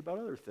going to think about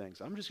other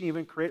things. I'm just going to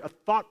even create a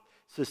thought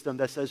system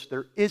that says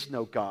there is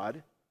no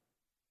God,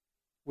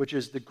 which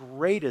is the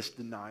greatest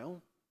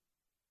denial.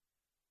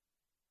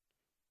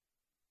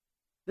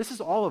 This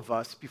is all of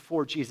us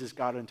before Jesus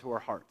got into our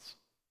hearts.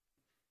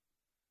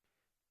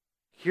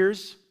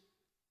 Here's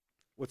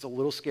what's a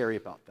little scary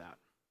about that.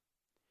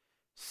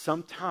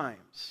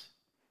 Sometimes,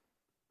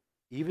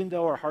 even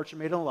though our hearts are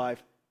made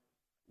alive,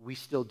 we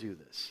still do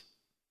this.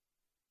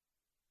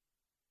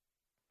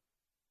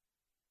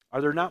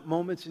 Are there not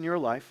moments in your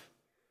life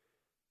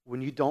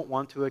when you don't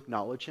want to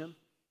acknowledge him?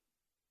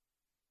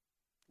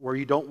 Where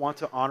you don't want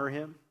to honor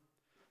him?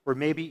 Where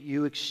maybe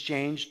you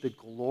exchange the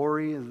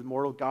glory of the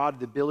immortal God,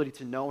 the ability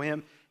to know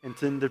him, and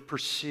to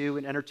pursue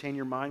and entertain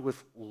your mind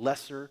with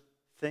lesser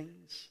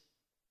things?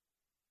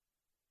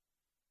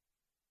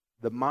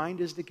 The mind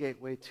is the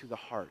gateway to the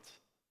heart.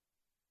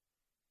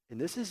 And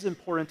this is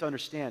important to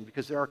understand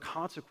because there are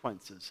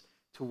consequences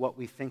to what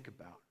we think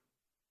about.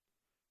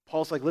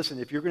 Paul's like, listen,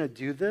 if you're going to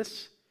do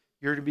this,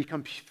 you're going to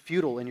become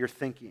futile in your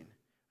thinking.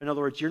 In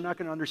other words, you're not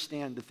going to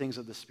understand the things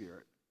of the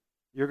Spirit.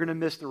 You're going to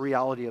miss the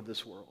reality of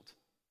this world.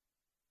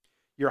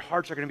 Your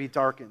hearts are going to be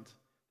darkened.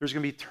 There's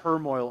going to be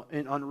turmoil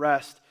and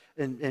unrest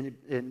and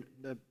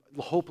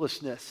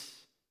hopelessness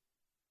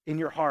in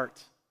your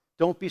heart.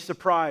 Don't be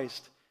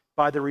surprised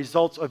by the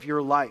results of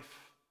your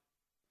life.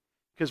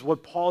 Because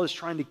what Paul is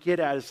trying to get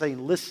at is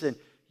saying, listen,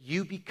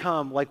 you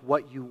become like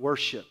what you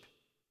worship.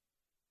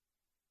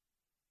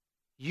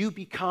 You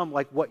become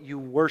like what you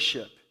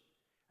worship.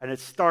 And it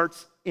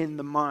starts in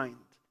the mind.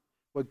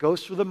 What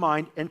goes through the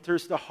mind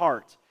enters the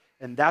heart.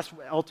 And that's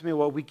ultimately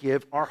what we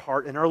give our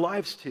heart and our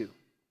lives to.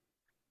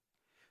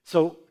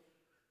 So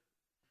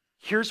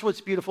here's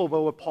what's beautiful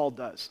about what Paul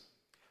does.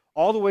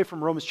 All the way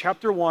from Romans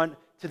chapter 1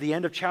 to the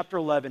end of chapter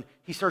 11,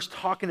 he starts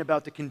talking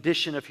about the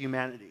condition of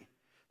humanity.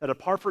 That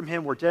apart from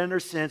him, we're dead in our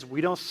sins. We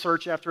don't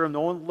search after him.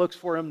 No one looks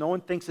for him. No one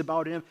thinks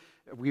about him.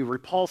 We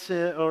repulse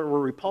him, or we're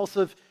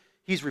repulsive.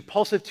 He's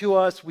repulsive to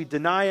us. We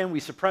deny him. We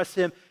suppress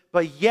him.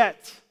 But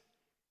yet,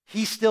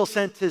 he still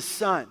sent his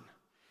son.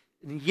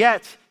 And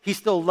yet, he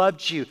still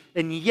loved you.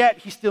 And yet,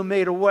 he still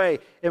made a way.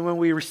 And when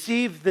we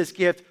receive this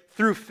gift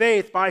through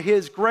faith, by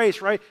his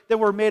grace, right, that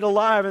we're made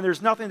alive and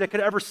there's nothing that could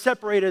ever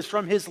separate us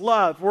from his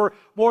love. We're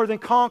more than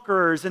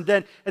conquerors. And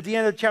then at the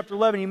end of chapter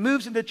 11, he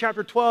moves into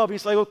chapter 12.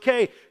 He's like,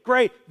 okay,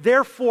 great.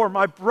 Therefore,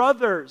 my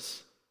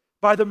brothers,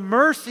 by the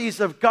mercies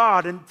of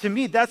God, and to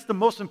me, that's the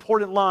most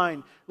important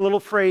line, little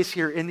phrase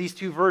here in these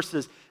two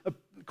verses.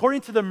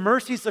 According to the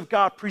mercies of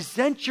God,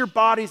 present your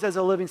bodies as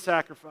a living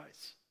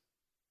sacrifice.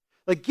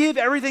 Like, give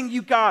everything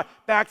you got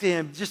back to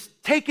him.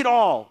 Just take it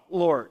all,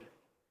 Lord.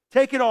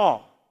 Take it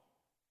all.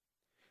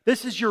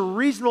 This is your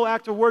reasonable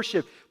act of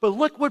worship. But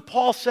look what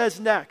Paul says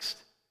next.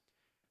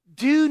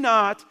 Do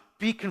not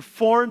be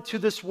conformed to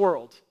this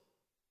world.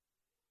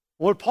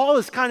 What Paul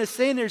is kind of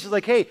saying there is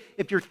like, hey,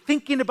 if you're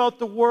thinking about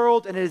the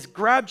world and it has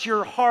grabbed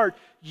your heart,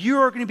 you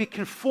are going to be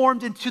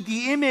conformed into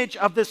the image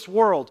of this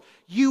world.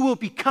 You will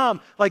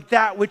become like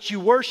that which you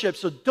worship.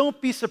 So don't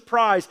be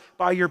surprised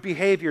by your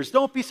behaviors.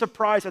 Don't be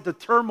surprised at the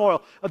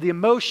turmoil of the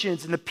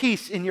emotions and the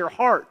peace in your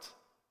heart.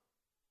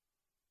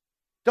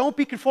 Don't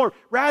be conformed.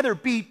 Rather,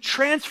 be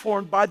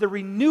transformed by the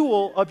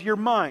renewal of your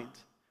mind,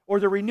 or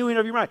the renewing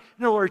of your mind.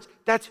 In other words,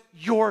 that's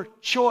your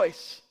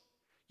choice.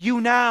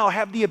 You now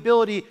have the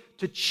ability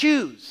to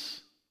choose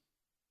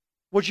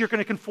what you're going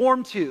to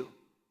conform to.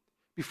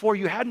 Before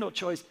you had no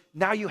choice,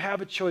 now you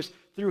have a choice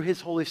through his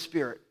Holy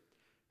Spirit.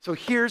 So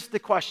here's the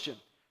question.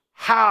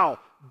 How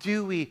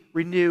do we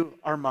renew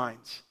our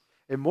minds?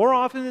 And more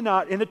often than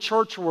not, in the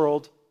church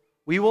world,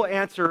 we will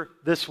answer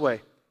this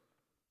way.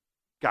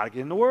 Got to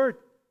get in the Word.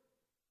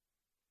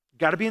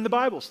 Got to be in the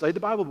Bible. Study the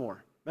Bible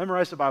more.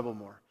 Memorize the Bible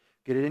more.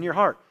 Get it in your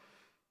heart.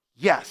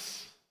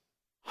 Yes.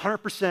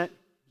 100%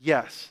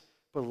 yes.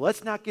 But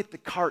let's not get the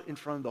cart in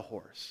front of the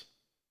horse.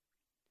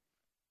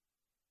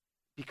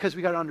 Because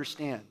we got to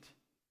understand,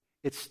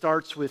 it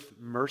starts with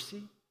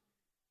mercy.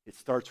 It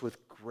starts with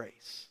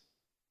grace.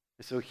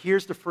 And so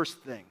here's the first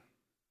thing.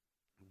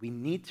 We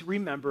need to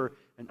remember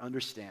and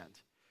understand.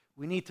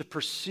 We need to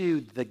pursue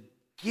the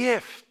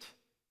gift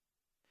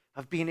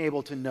of being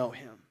able to know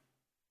him.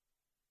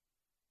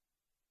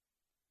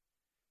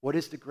 What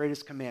is the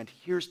greatest command?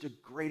 Here's the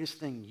greatest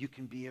thing you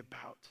can be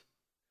about.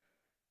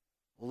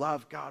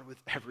 Love God with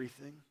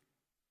everything,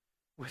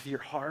 with your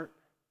heart,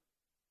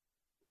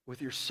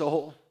 with your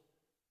soul,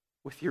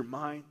 with your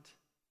mind.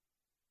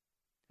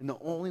 And the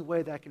only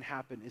way that can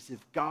happen is if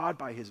God,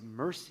 by his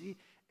mercy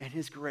and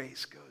his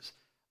grace, goes,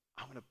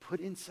 I'm going to put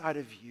inside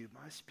of you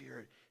my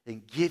spirit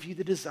and give you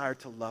the desire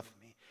to love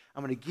me.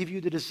 I'm going to give you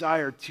the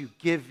desire to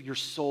give your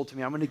soul to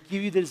me. I'm going to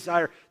give you the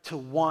desire to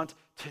want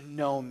to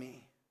know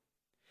me.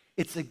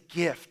 It's a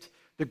gift.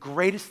 The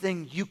greatest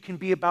thing you can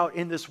be about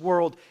in this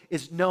world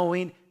is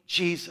knowing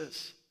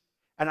Jesus.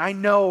 And I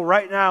know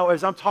right now,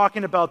 as I'm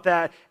talking about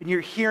that, and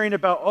you're hearing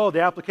about, oh,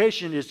 the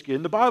application is get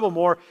in the Bible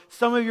more.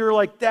 Some of you are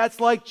like, that's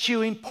like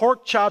chewing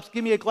pork chops.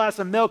 Give me a glass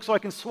of milk so I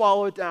can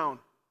swallow it down.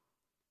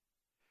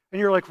 And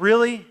you're like,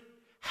 really?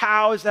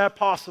 How is that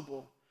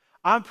possible?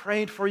 I'm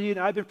praying for you, and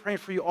I've been praying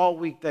for you all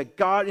week, that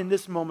God in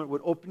this moment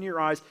would open your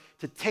eyes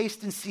to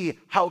taste and see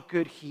how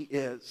good he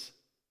is.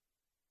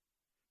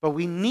 But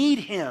we need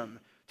him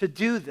to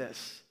do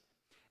this.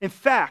 In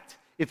fact,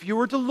 if you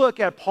were to look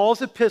at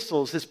Paul's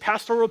epistles, his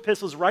pastoral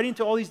epistles, writing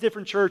to all these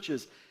different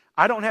churches,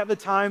 I don't have the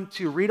time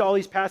to read all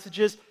these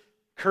passages.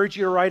 Encourage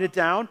you to write it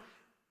down.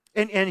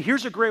 And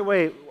here's a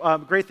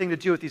great thing to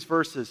do with these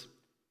verses.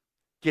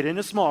 Get in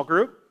a small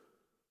group.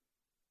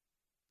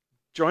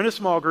 Join a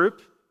small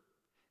group.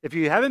 If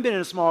you haven't been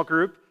in a small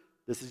group,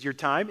 this is your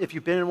time. If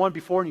you've been in one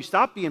before and you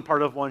stopped being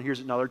part of one,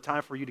 here's another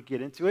time for you to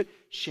get into it.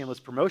 Shameless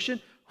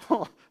promotion.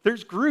 Oh,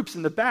 there's groups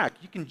in the back.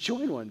 You can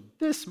join one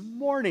this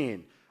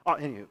morning.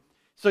 Anywho.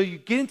 So you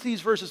get into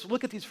these verses,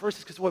 look at these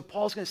verses, because what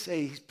Paul's going to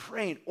say, he's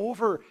praying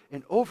over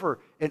and over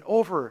and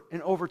over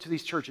and over to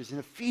these churches. In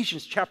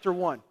Ephesians chapter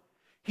 1,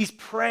 he's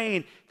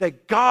praying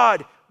that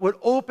God would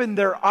open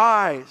their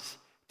eyes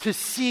to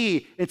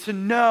see and to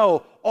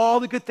know all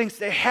the good things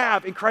they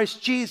have in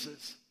Christ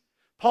Jesus.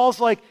 Paul's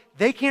like,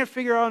 they can't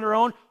figure it out on their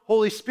own.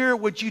 Holy Spirit,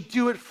 would you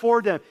do it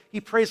for them?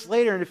 He prays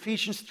later in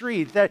Ephesians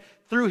 3 that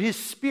through his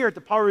Spirit,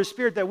 the power of his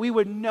Spirit, that we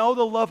would know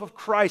the love of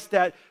Christ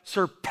that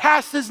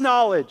surpasses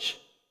knowledge.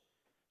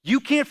 You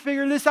can't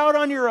figure this out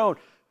on your own.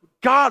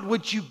 God,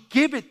 would you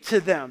give it to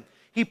them?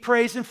 He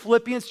prays in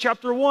Philippians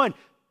chapter 1.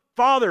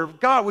 Father,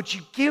 God, would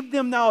you give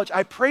them knowledge?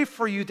 I pray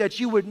for you that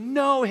you would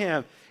know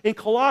him. In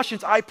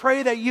Colossians, I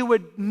pray that you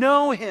would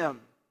know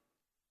him.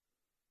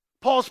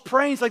 Paul's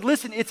praying, he's like,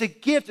 listen, it's a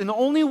gift, and the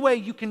only way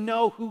you can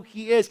know who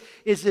he is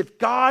if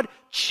God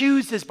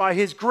chooses by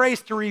his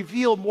grace to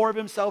reveal more of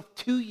himself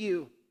to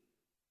you.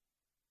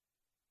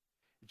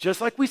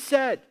 Just like we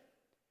said,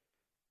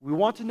 we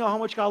want to know how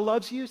much God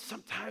loves you.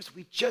 Sometimes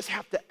we just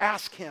have to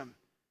ask him,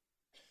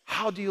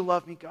 how do you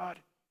love me, God?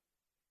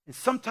 And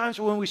sometimes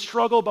when we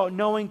struggle about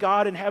knowing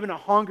God and having a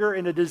hunger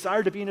and a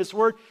desire to be in his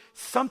word,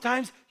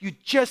 sometimes you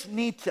just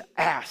need to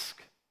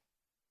ask.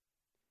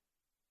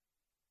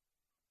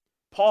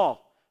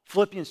 Paul,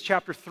 Philippians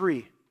chapter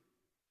 3,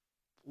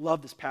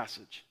 love this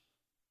passage.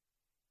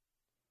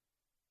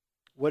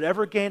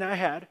 Whatever gain I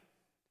had,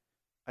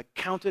 I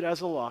counted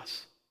as a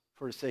loss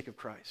for the sake of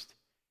Christ.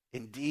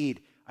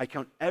 Indeed, I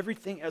count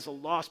everything as a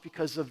loss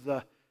because of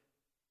the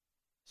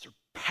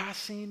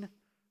surpassing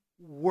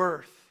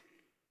worth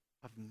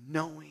of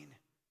knowing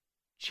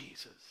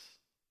Jesus.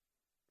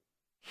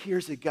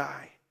 Here's a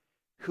guy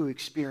who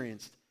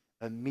experienced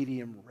a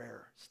medium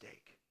rare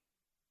steak.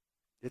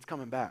 It's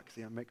coming back.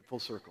 See, I'm making full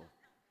circle.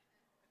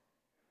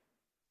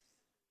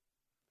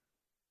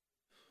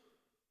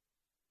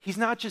 He's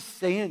not just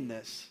saying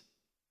this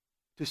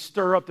to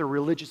stir up the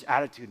religious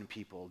attitude in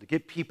people, to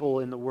get people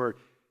in the Word.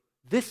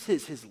 This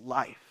is his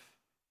life.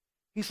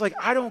 He's like,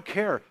 I don't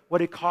care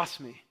what it costs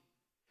me.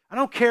 I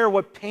don't care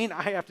what pain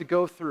I have to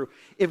go through.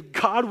 If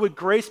God would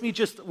grace me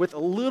just with a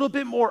little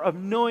bit more of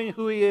knowing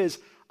who he is,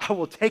 I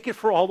will take it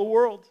for all the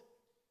world.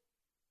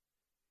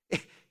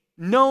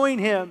 Knowing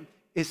him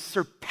is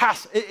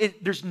surpassing.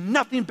 There's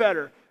nothing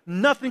better,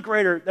 nothing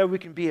greater that we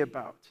can be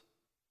about.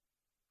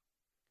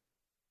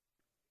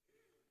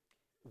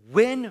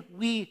 When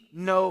we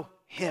know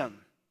him,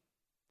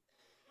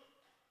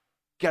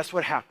 guess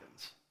what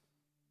happens?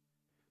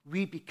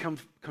 We become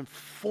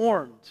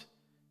conformed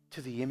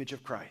to the image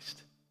of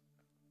Christ.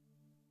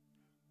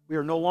 We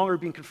are no longer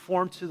being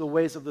conformed to the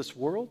ways of this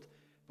world,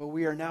 but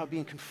we are now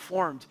being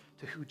conformed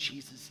to who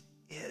Jesus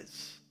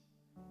is.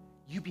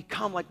 You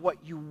become like what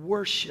you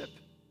worship.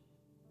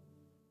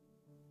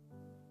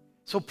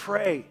 So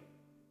pray,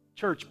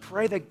 church,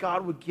 pray that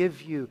God would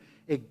give you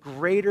a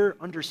greater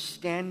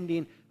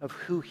understanding of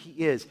who he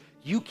is.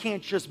 You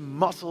can't just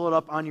muscle it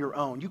up on your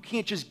own. You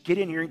can't just get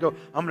in here and go,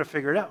 I'm going to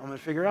figure it out, I'm going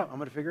to figure it out, I'm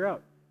going to figure it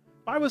out.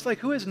 The Bible's like,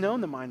 who has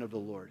known the mind of the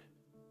Lord?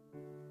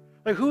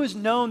 Like, who has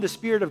known the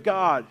Spirit of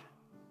God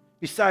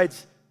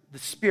besides the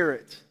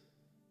Spirit?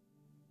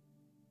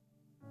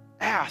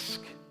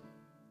 Ask.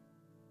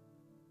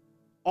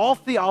 All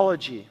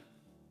theology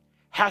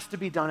has to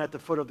be done at the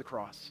foot of the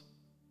cross.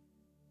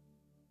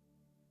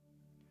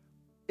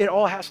 It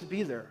all has to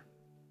be there.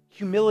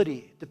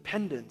 Humility,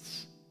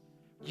 dependence.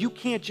 You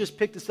can't just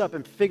pick this up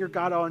and figure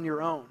God out on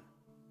your own.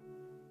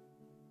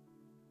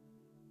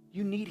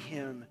 You need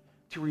him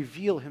to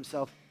reveal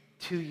himself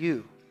to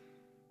you.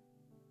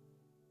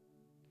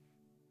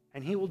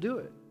 And he will do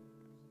it.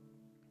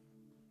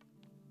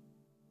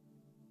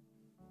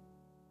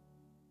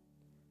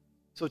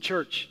 So,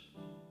 church,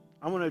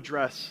 I want to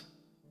address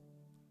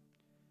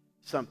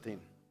something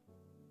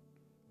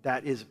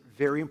that is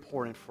very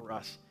important for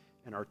us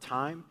in our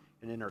time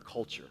and in our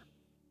culture.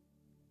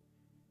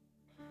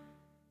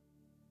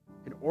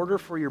 In order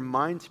for your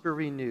mind to be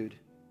renewed,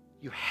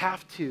 you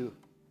have to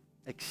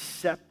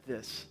accept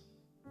this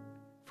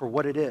for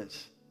what it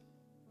is,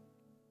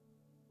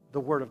 the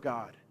Word of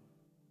God.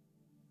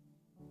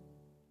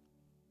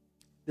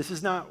 This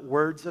is not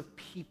words of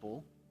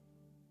people,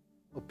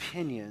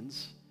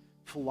 opinions,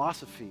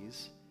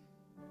 philosophies.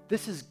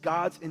 This is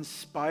God's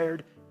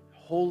inspired,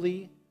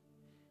 holy,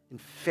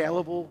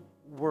 infallible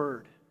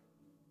Word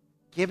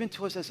given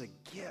to us as a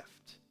gift.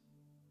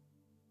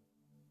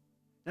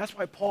 That's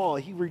why Paul,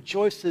 he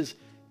rejoices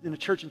in the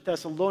church in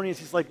Thessalonians.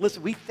 He's like,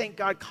 listen, we thank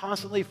God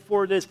constantly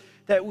for this,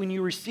 that when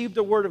you received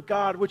the word of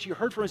God, what you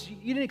heard from us, you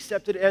didn't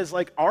accept it as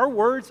like our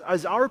words,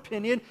 as our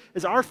opinion,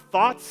 as our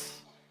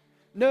thoughts.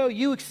 No,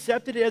 you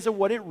accepted it as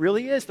what it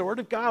really is, the word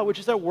of God, which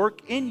is at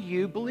work in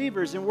you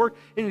believers and work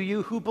in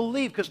you who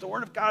believe, because the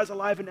word of God is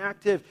alive and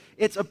active.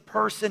 It's a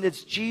person,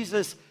 it's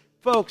Jesus.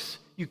 Folks,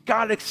 you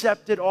got to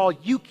accept it all.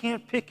 You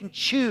can't pick and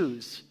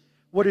choose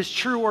what is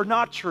true or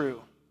not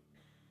true.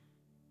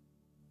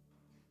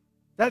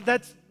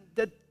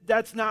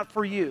 That's not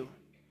for you.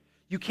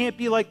 You can't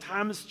be like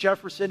Thomas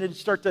Jefferson and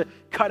start to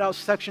cut out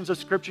sections of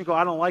Scripture and go,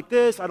 I don't like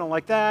this, I don't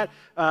like that.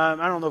 I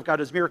don't know if God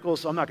does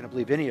miracles, so I'm not going to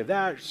believe any of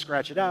that.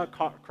 Scratch it out,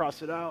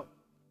 cross it out.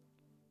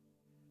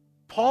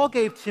 Paul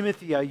gave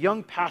Timothy, a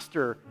young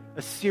pastor,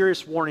 a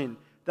serious warning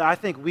that I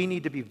think we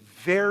need to be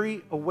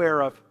very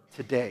aware of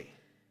today.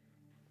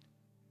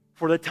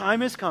 For the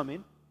time is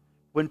coming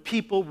when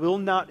people will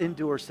not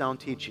endure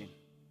sound teaching,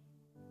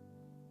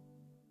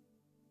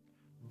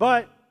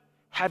 but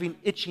having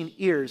itching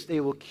ears, they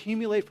will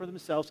accumulate for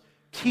themselves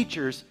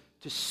teachers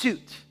to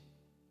suit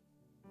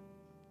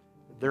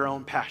their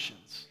own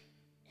passions.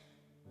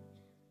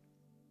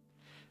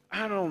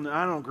 I don't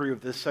agree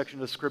with this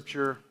section of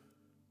Scripture.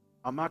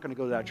 I'm not going to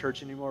go to that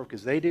church anymore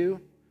because they do.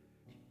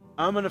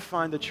 I'm going to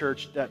find the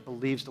church that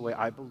believes the way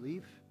I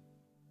believe.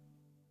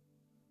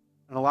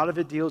 And a lot of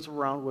it deals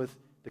around with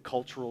the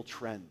cultural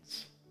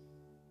trends.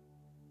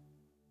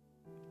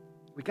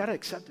 We got to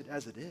accept it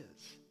as it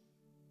is.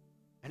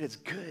 And it's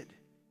good.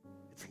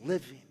 It's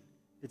living.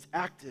 It's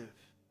active.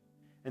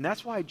 And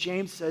that's why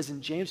James says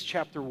in James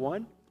chapter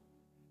 1,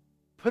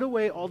 put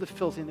away all the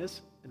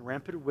filthiness and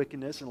rampant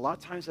wickedness, and a lot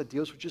of times that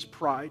deals with just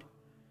pride,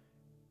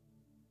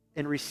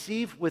 and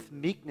receive with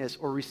meekness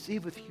or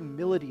receive with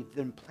humility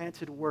the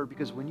implanted word,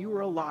 because when you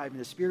are alive and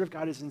the Spirit of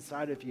God is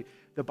inside of you,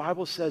 the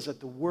Bible says that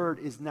the word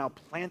is now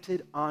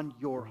planted on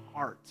your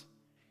heart.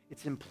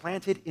 It's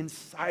implanted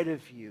inside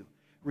of you.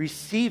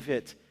 Receive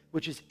it,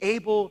 which is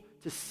able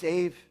to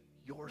save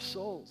your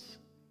souls.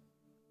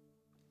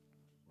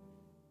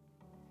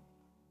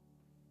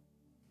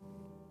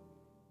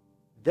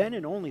 then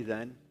and only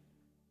then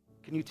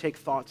can you take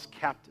thoughts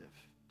captive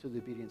to the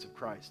obedience of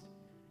Christ.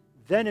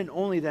 Then and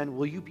only then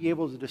will you be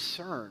able to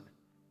discern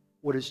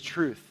what is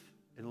truth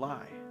and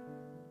lie.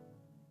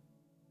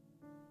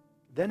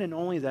 Then and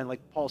only then, like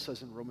Paul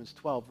says in Romans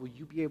 12, will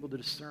you be able to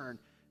discern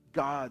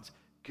God's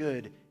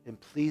good and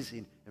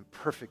pleasing and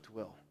perfect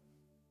will.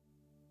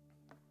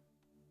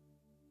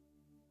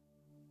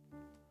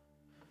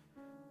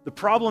 The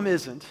problem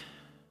isn't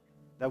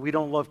that we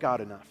don't love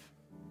God enough.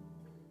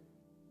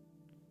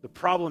 The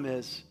problem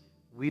is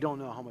we don't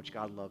know how much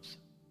God loves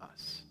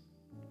us.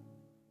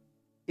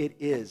 It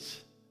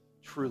is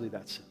truly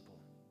that simple,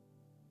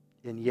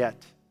 and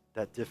yet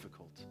that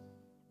difficult.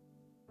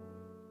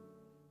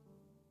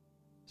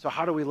 So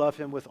how do we love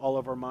him with all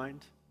of our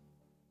mind?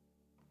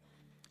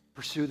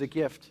 Pursue the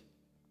gift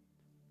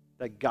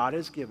that God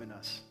has given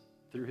us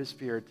through his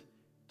Spirit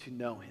to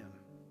know him.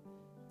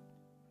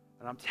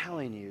 And I'm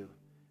telling you,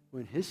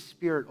 when his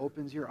Spirit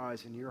opens your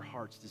eyes and your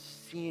hearts to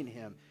seeing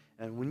him,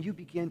 and when you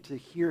begin to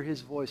hear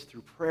his voice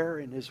through prayer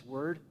and his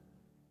word,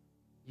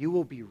 you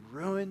will be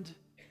ruined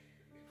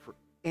for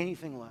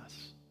anything less.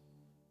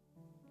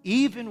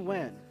 Even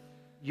when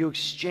you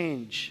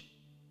exchange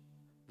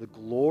the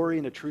glory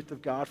and the truth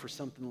of God for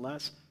something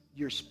less,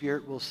 your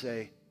spirit will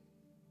say,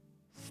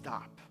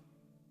 stop,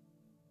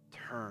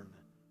 turn,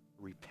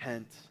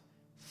 repent,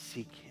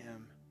 seek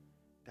him.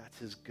 That's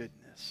his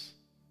goodness.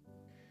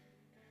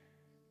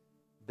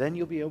 Then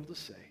you'll be able to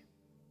say,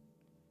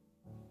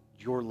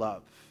 your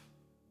love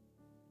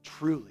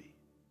truly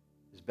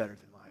is better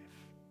than life.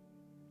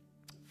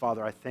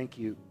 Father, I thank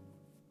you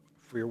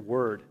for your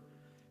word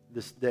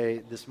this day,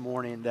 this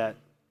morning, that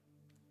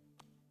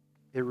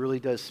it really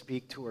does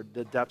speak to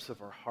the depths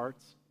of our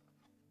hearts.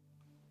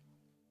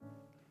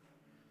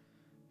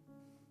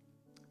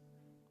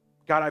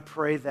 God, I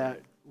pray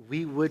that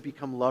we would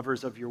become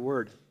lovers of your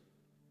word.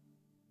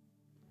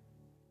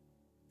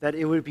 That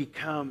it would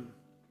become,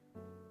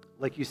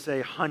 like you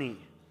say, honey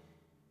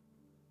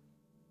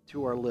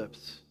to our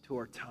lips, to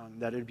our tongue.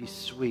 That it would be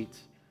sweet.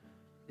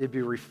 It would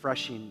be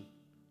refreshing,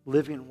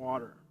 living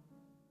water.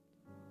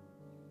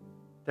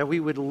 That we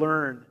would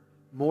learn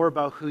more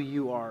about who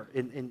you are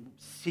and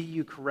see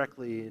you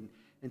correctly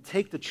and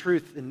take the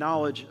truth and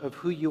knowledge of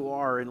who you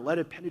are and let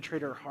it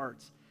penetrate our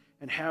hearts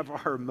and have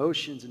our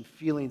emotions and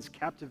feelings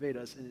captivate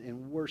us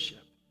in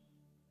worship.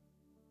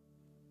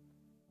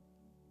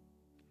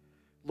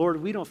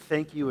 Lord, we don't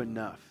thank you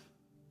enough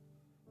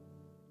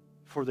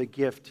for the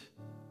gift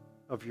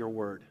of your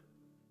word.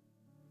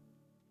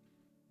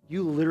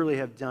 You literally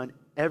have done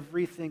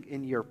everything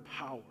in your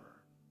power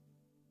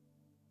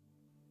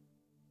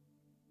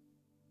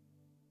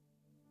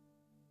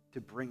to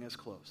bring us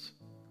close.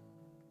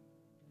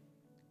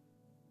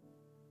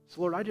 So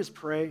Lord, I just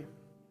pray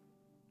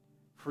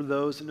for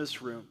those in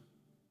this room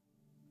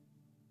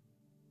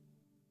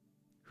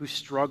who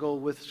struggle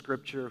with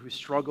Scripture, who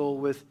struggle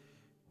with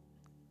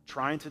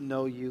trying to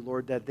know you,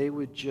 Lord, that they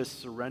would just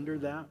surrender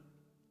that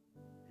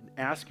and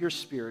ask your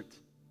Spirit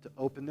to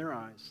open their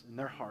eyes and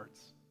their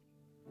hearts.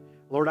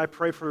 Lord, I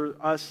pray for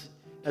us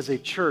as a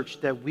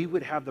church that we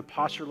would have the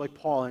posture like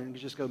Paul and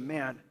just go,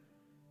 man,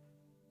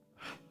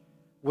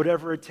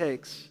 whatever it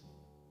takes,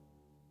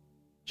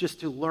 just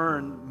to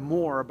learn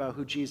more about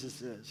who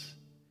Jesus is.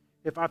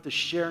 If I have to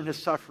share in his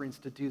sufferings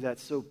to do that,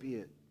 so be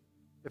it.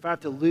 If I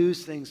have to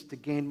lose things to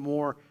gain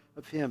more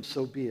of him,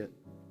 so be it.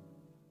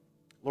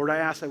 Lord, I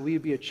ask that we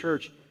would be a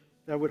church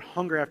that would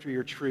hunger after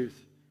your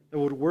truth, that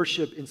would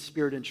worship in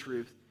spirit and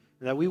truth,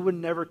 and that we would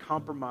never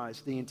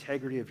compromise the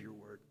integrity of your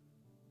word.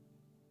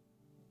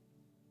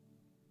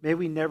 May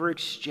we never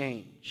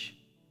exchange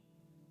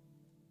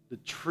the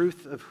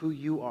truth of who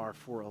you are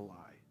for a lie.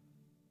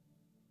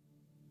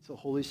 So,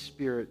 Holy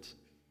Spirit,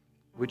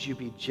 would you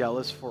be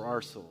jealous for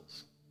our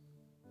souls?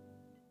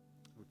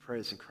 We pray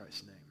this in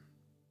Christ's name.